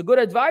 jazakallah khair. It's a good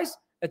advice.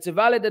 It's a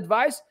valid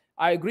advice.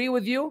 I agree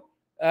with you.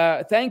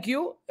 Thank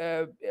you.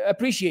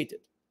 Appreciate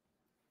it.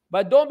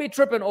 But don't be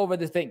tripping over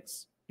the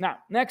things. Now,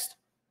 next.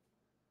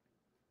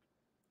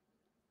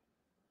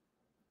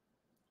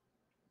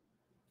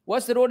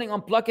 What's the ruling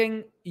on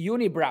plucking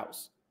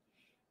unibrows?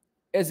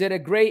 Is it a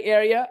gray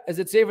area? Is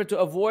it safer to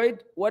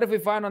avoid? What if we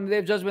find on the day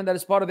of judgment that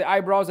it's part of the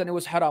eyebrows and it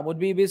was haram?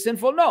 Would it be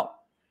sinful? No.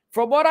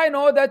 From what I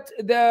know,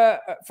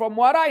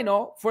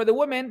 for the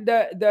women,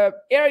 the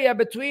area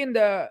between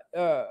the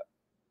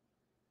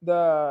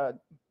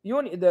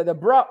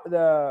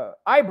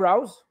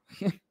eyebrows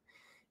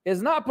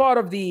is not part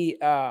of the.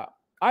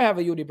 I have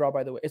a unibrow,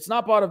 by the way. It's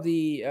not part of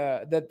the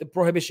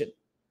prohibition.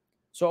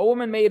 So a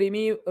woman may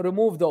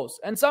remove those,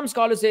 and some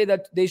scholars say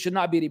that they should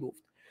not be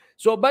removed.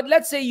 So, but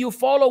let's say you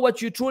follow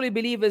what you truly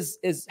believe is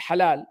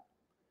halal,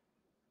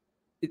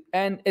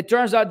 and it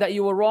turns out that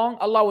you were wrong.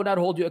 Allah will not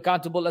hold you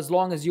accountable as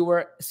long as you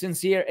were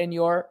sincere in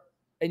your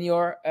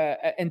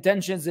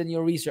intentions and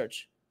your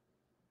research.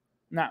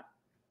 Now,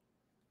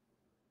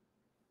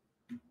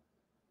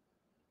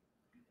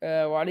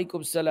 wa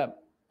alaikum salam.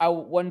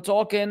 When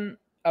talking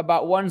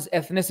about one's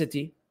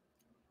ethnicity,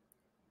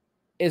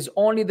 is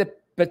only the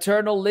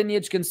paternal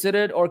lineage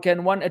considered, or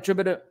can one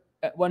attribute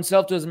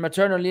oneself to his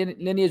maternal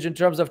lineage in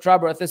terms of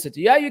tribe or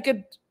ethnicity? Yeah, you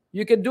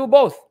could do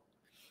both.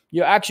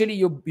 You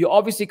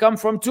obviously come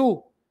from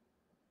two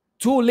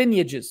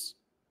lineages.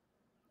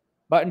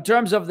 But in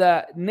terms of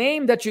the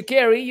name that you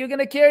carry, you're going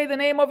to carry the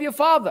name of your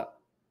father.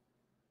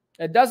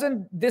 It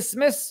doesn't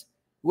dismiss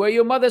where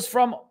your mother's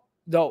from,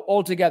 though,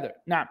 altogether.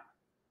 Now,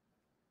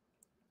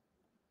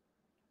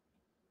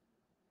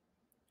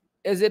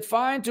 is it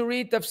fine to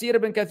read Tafsir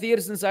ibn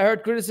Kathir since I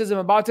heard criticism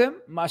about him?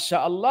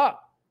 MashaAllah.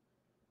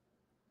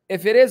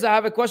 If it is, I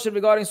have a question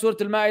regarding Surah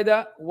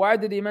Al-Ma'idah. Why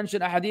did he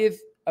mention Ahadeeth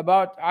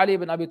about Ali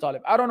ibn Abi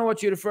Talib? I don't know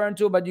what you're referring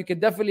to, but you can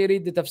definitely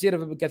read the Tafsir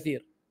of Ibn Kathir.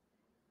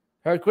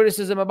 Heard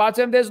criticism about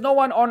him. There's no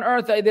one on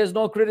earth that there's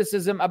no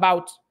criticism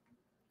about.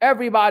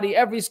 Everybody,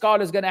 every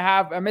scholar is going to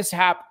have a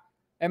mishap,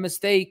 a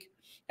mistake,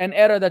 an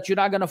error that you're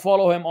not going to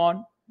follow him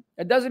on.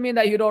 It doesn't mean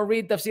that you don't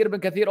read Tafsir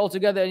ibn Kathir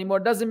altogether anymore.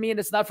 It doesn't mean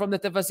it's not from the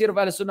Tafsir of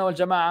Ahl-Sunnah wal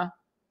Jama'ah.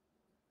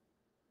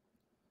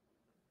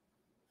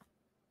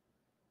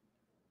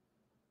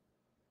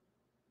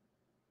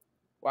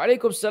 Wa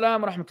alaikum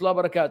salam wa rahmatullahi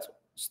wa barakatuh.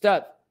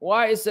 Ustadh,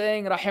 why is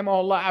saying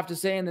rahimahullah after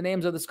saying the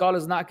names of the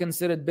scholars not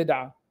considered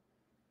bid'ah?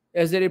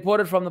 Is it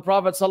reported from the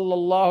Prophet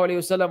sallallahu alaihi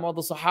wasallam or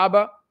the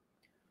Sahaba?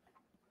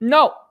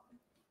 No.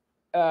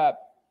 It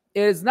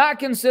is not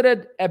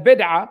considered a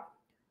bid'ah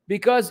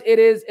because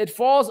it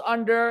falls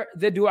under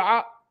the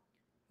dua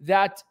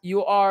that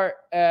you are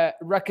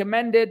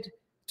recommended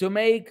to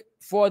make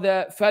for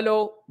the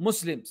fellow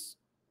Muslims.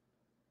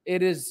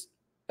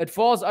 It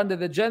falls under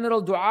the general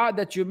dua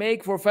that you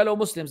make for fellow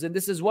Muslims. And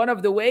this is one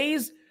of the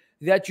ways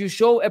that you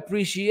show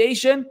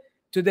appreciation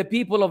to the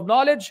people of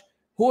knowledge,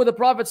 who the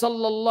Prophet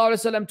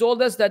ﷺ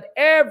told us that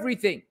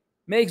everything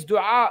makes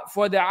dua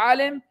for the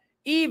alim,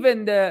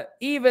 even the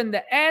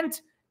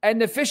ant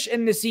and the fish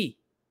in the sea.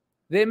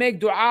 They make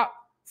dua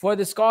for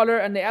the scholar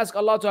and they ask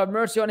Allah to have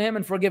mercy on him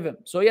and forgive him.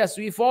 So yes,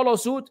 we follow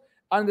suit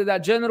under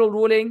that general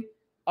ruling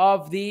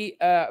of the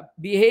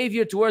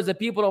behavior towards the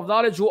people of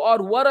knowledge, who are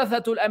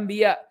warathatul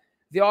anbiya.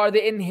 They are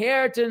the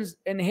inheritors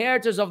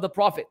of the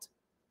Prophet.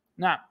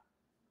 Now,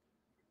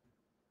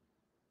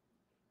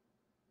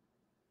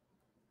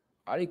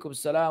 alaikum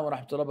salam wa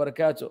rahmatullahi wa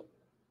barakatuh.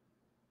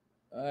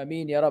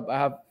 Ameen ya Rab. I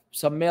have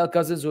some male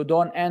cousins who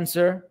don't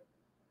answer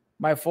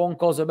my phone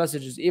calls or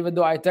messages, even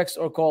though I text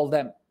or call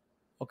them.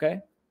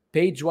 Okay?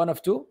 Page 1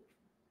 of 2.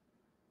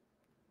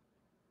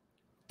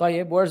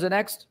 Tayyib, where's the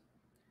next?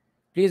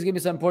 Please give me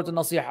some important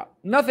nasiha.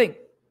 Nothing.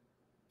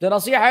 The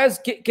nasiha is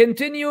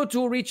continue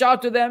to reach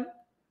out to them.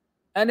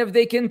 And if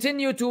they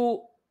continue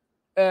to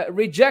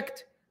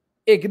reject,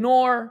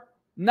 ignore,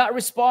 not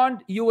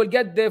respond, you will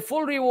get the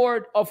full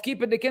reward of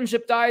keeping the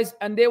kinship ties,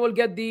 and they will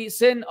get the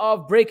sin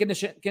of breaking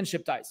the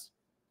kinship ties.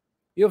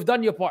 You've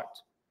done your part.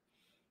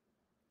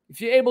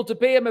 If you're able to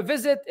pay them a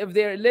visit, if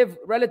they live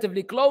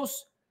relatively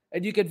close,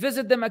 and you can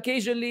visit them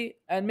occasionally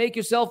and make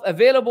yourself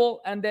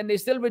available, and then they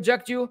still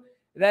reject you,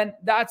 then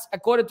that's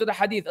according to the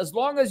hadith. As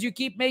long as you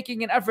keep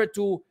making an effort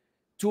to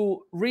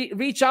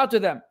reach out to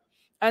them,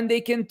 and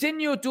they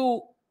continue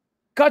to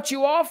cut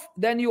you off,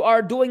 then you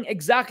are doing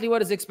exactly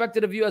what is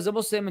expected of you as a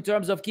Muslim in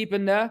terms of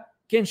keeping the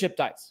kinship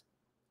ties.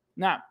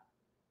 Now,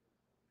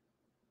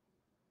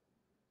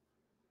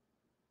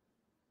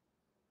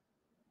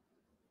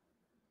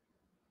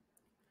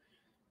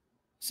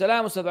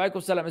 Salam Ustadh,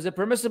 alaikum salam. Is it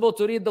permissible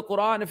to read the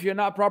Quran if you're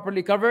not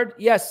properly covered?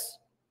 Yes.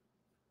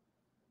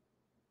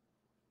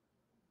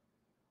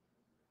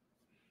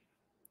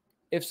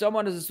 If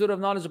someone is a student of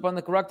knowledge upon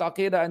the correct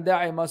aqidah and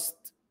da'i must,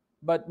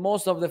 but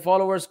most of the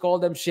followers call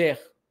them sheikh.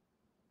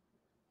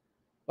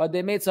 But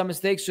they made some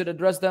mistakes, should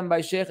address them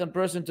by sheikh in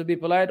person to be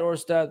polite, or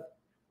ustadh?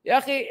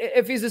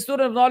 If he's a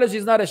student of knowledge,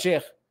 he's not a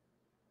sheikh.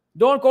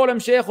 Don't call him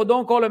sheikh or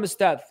don't call him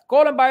ustadh.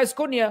 Call him by his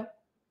kunya.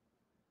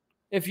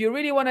 If you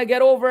really want to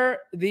get over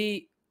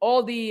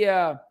all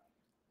the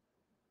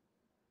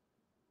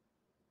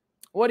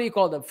what do you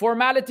call them?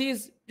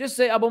 Formalities, just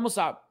say Abu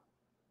Mussab.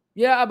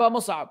 Ya Abu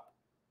Mussab.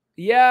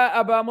 Ya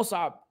Abu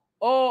Mussab.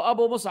 Oh,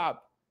 Abu Mussab.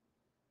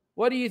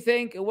 What do you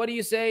think? What do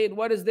you say? And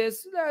what is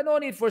this? No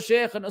need for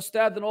sheikh and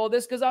ustadh and all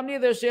this, because I'm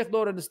neither a sheikh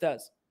nor an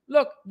ustadh.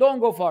 Look, don't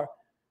go far.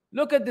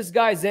 Look at this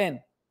guy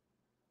Zain.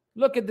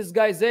 Look at this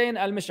guy Zain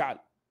al-Mish'al.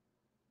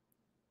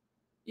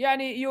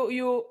 Yani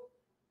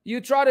you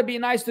try to be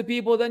nice to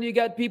people, then you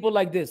get people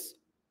like this.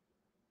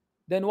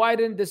 Then why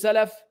didn't the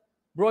Salaf,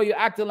 bro, you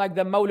acting like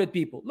the Mawlid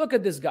people? Look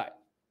at this guy.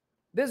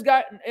 This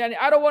guy, and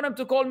I don't want him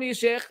to call me a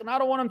sheikh, and I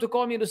don't want him to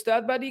call me an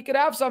ustad, but he could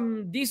have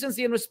some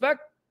decency and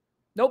respect.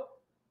 Nope.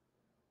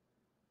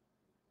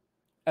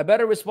 A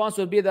better response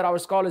would be that our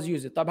scholars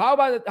use it. How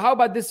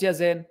about this, ya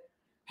Zain?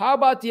 How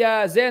about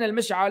ya Zain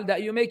al-Mish'al,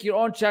 that you make your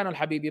own channel,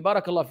 Habibi?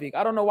 Barakallah feek.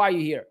 I don't know why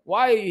you're here.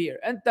 Why are you here?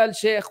 Anta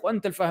al-Sheikh, wa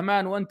anta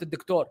al-Fahman, wa anta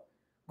al-Doktor.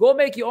 Go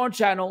make your own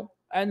channel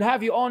and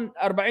have your own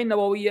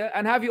An-Nawawee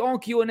and have your own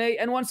Q&A.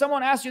 And when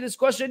someone asks you this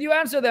question, you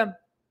answer them.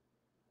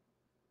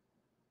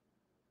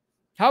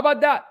 How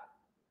about that?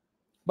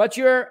 But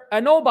you're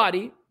a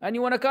nobody and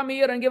you want to come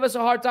here and give us a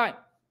hard time.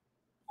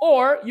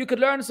 Or you could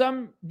learn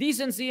some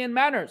decency and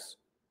manners.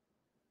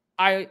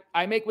 I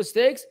make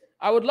mistakes.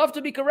 I would love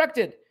to be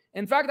corrected.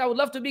 In fact, I would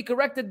love to be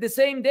corrected the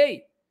same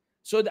day,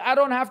 so that I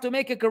don't have to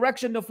make a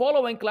correction the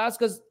following class,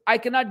 because I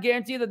cannot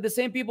guarantee that the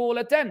same people will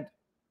attend.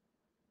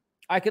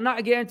 I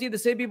cannot guarantee the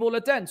same people will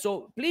attend.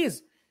 So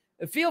please,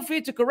 feel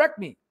free to correct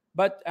me.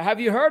 But have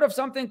you heard of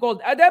something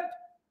called adab?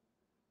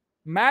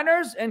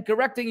 Manners and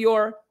correcting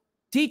your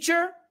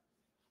teacher,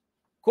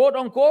 quote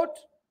unquote,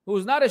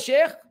 who's not a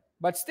sheikh,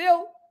 but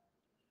still.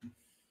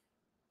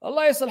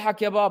 Allah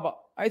yasalhak ya baba.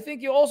 I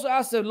think you also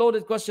asked a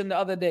loaded question the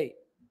other day.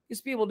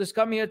 These people just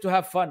come here to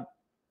have fun.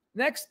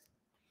 Next.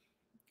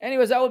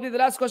 Anyways, that will be the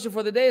last question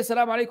for the day.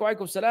 Assalamu alaikum wa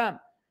alaikum salam.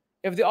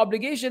 If the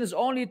obligation is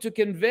only to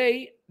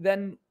convey,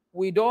 then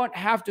we don't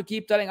have to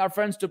keep telling our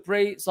friends to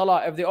pray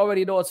salah if they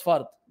already know it's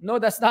fard. No,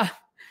 that's not.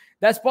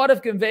 That's part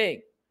of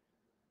conveying.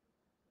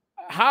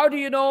 How do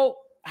you know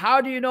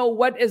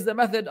what is the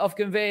method of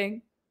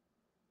conveying?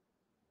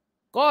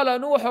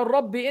 قال نوح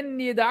الرب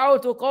إني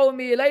دعوت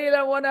قومي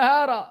ليلا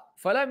ونهارا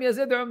فلم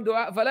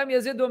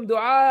يزدهم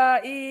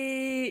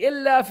دعائي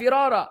إلا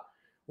فرارا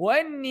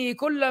وإني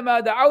كلما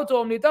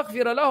دعوتهم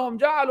لتغفر لهم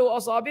جعلوا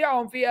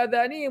أصابعهم في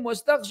آذانهم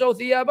واستغشوا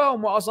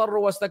ثيابهم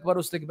وأصروا واستكبروا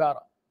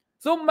استكبارا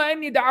ثم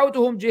إني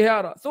دعوتهم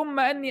جهارا ثم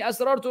إني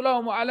أسررت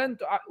لهم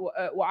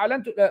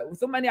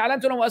ثم إني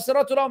أعلنت لهم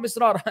وأسررت لهم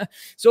إسرارا.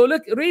 So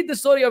look, read the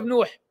story of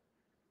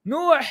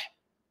Nuh.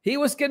 He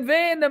was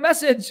conveying the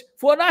message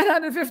for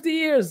 950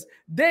 years,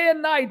 day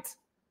and night.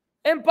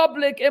 in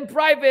public, in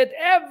private,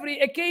 every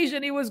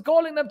occasion he was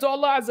calling them to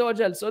Allah Azza wa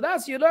Jal. So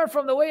that's, you learn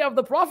from the way of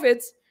the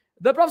prophets.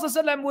 The Prophet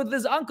ﷺ with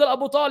his uncle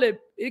Abu Talib,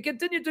 he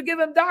continued to give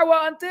him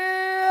da'wah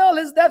until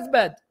his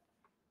deathbed.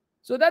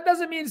 So that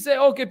doesn't mean say,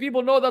 okay,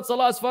 people know that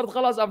salah is fard,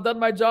 khalas, I've done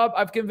my job,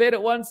 I've conveyed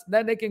it once,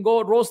 then they can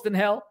go roast in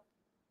hell.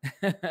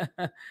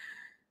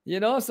 You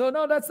know, so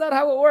no, that's not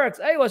how it works.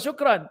 Aywa,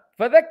 shukran.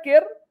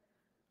 فذكر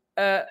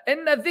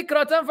إن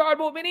الذكرى تنفع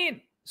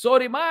المؤمنين. So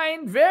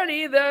remind,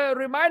 verily the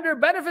reminder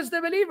benefits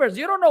the believers.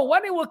 You don't know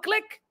when it will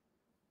click.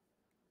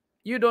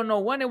 You don't know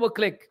when it will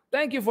click.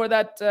 Thank you for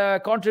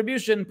that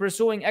contribution,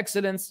 pursuing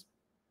excellence.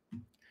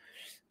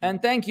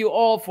 And thank you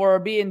all for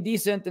being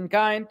decent and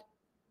kind.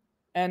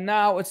 And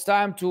now it's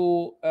time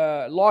to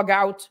log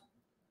out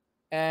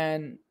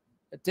and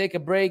take a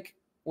break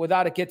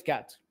without a Kit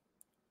Kat.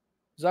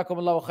 جزاكم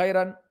الله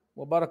خيرا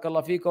وبارك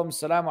الله فيكم.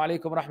 السلام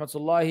عليكم ورحمة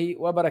الله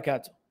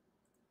وبركاته.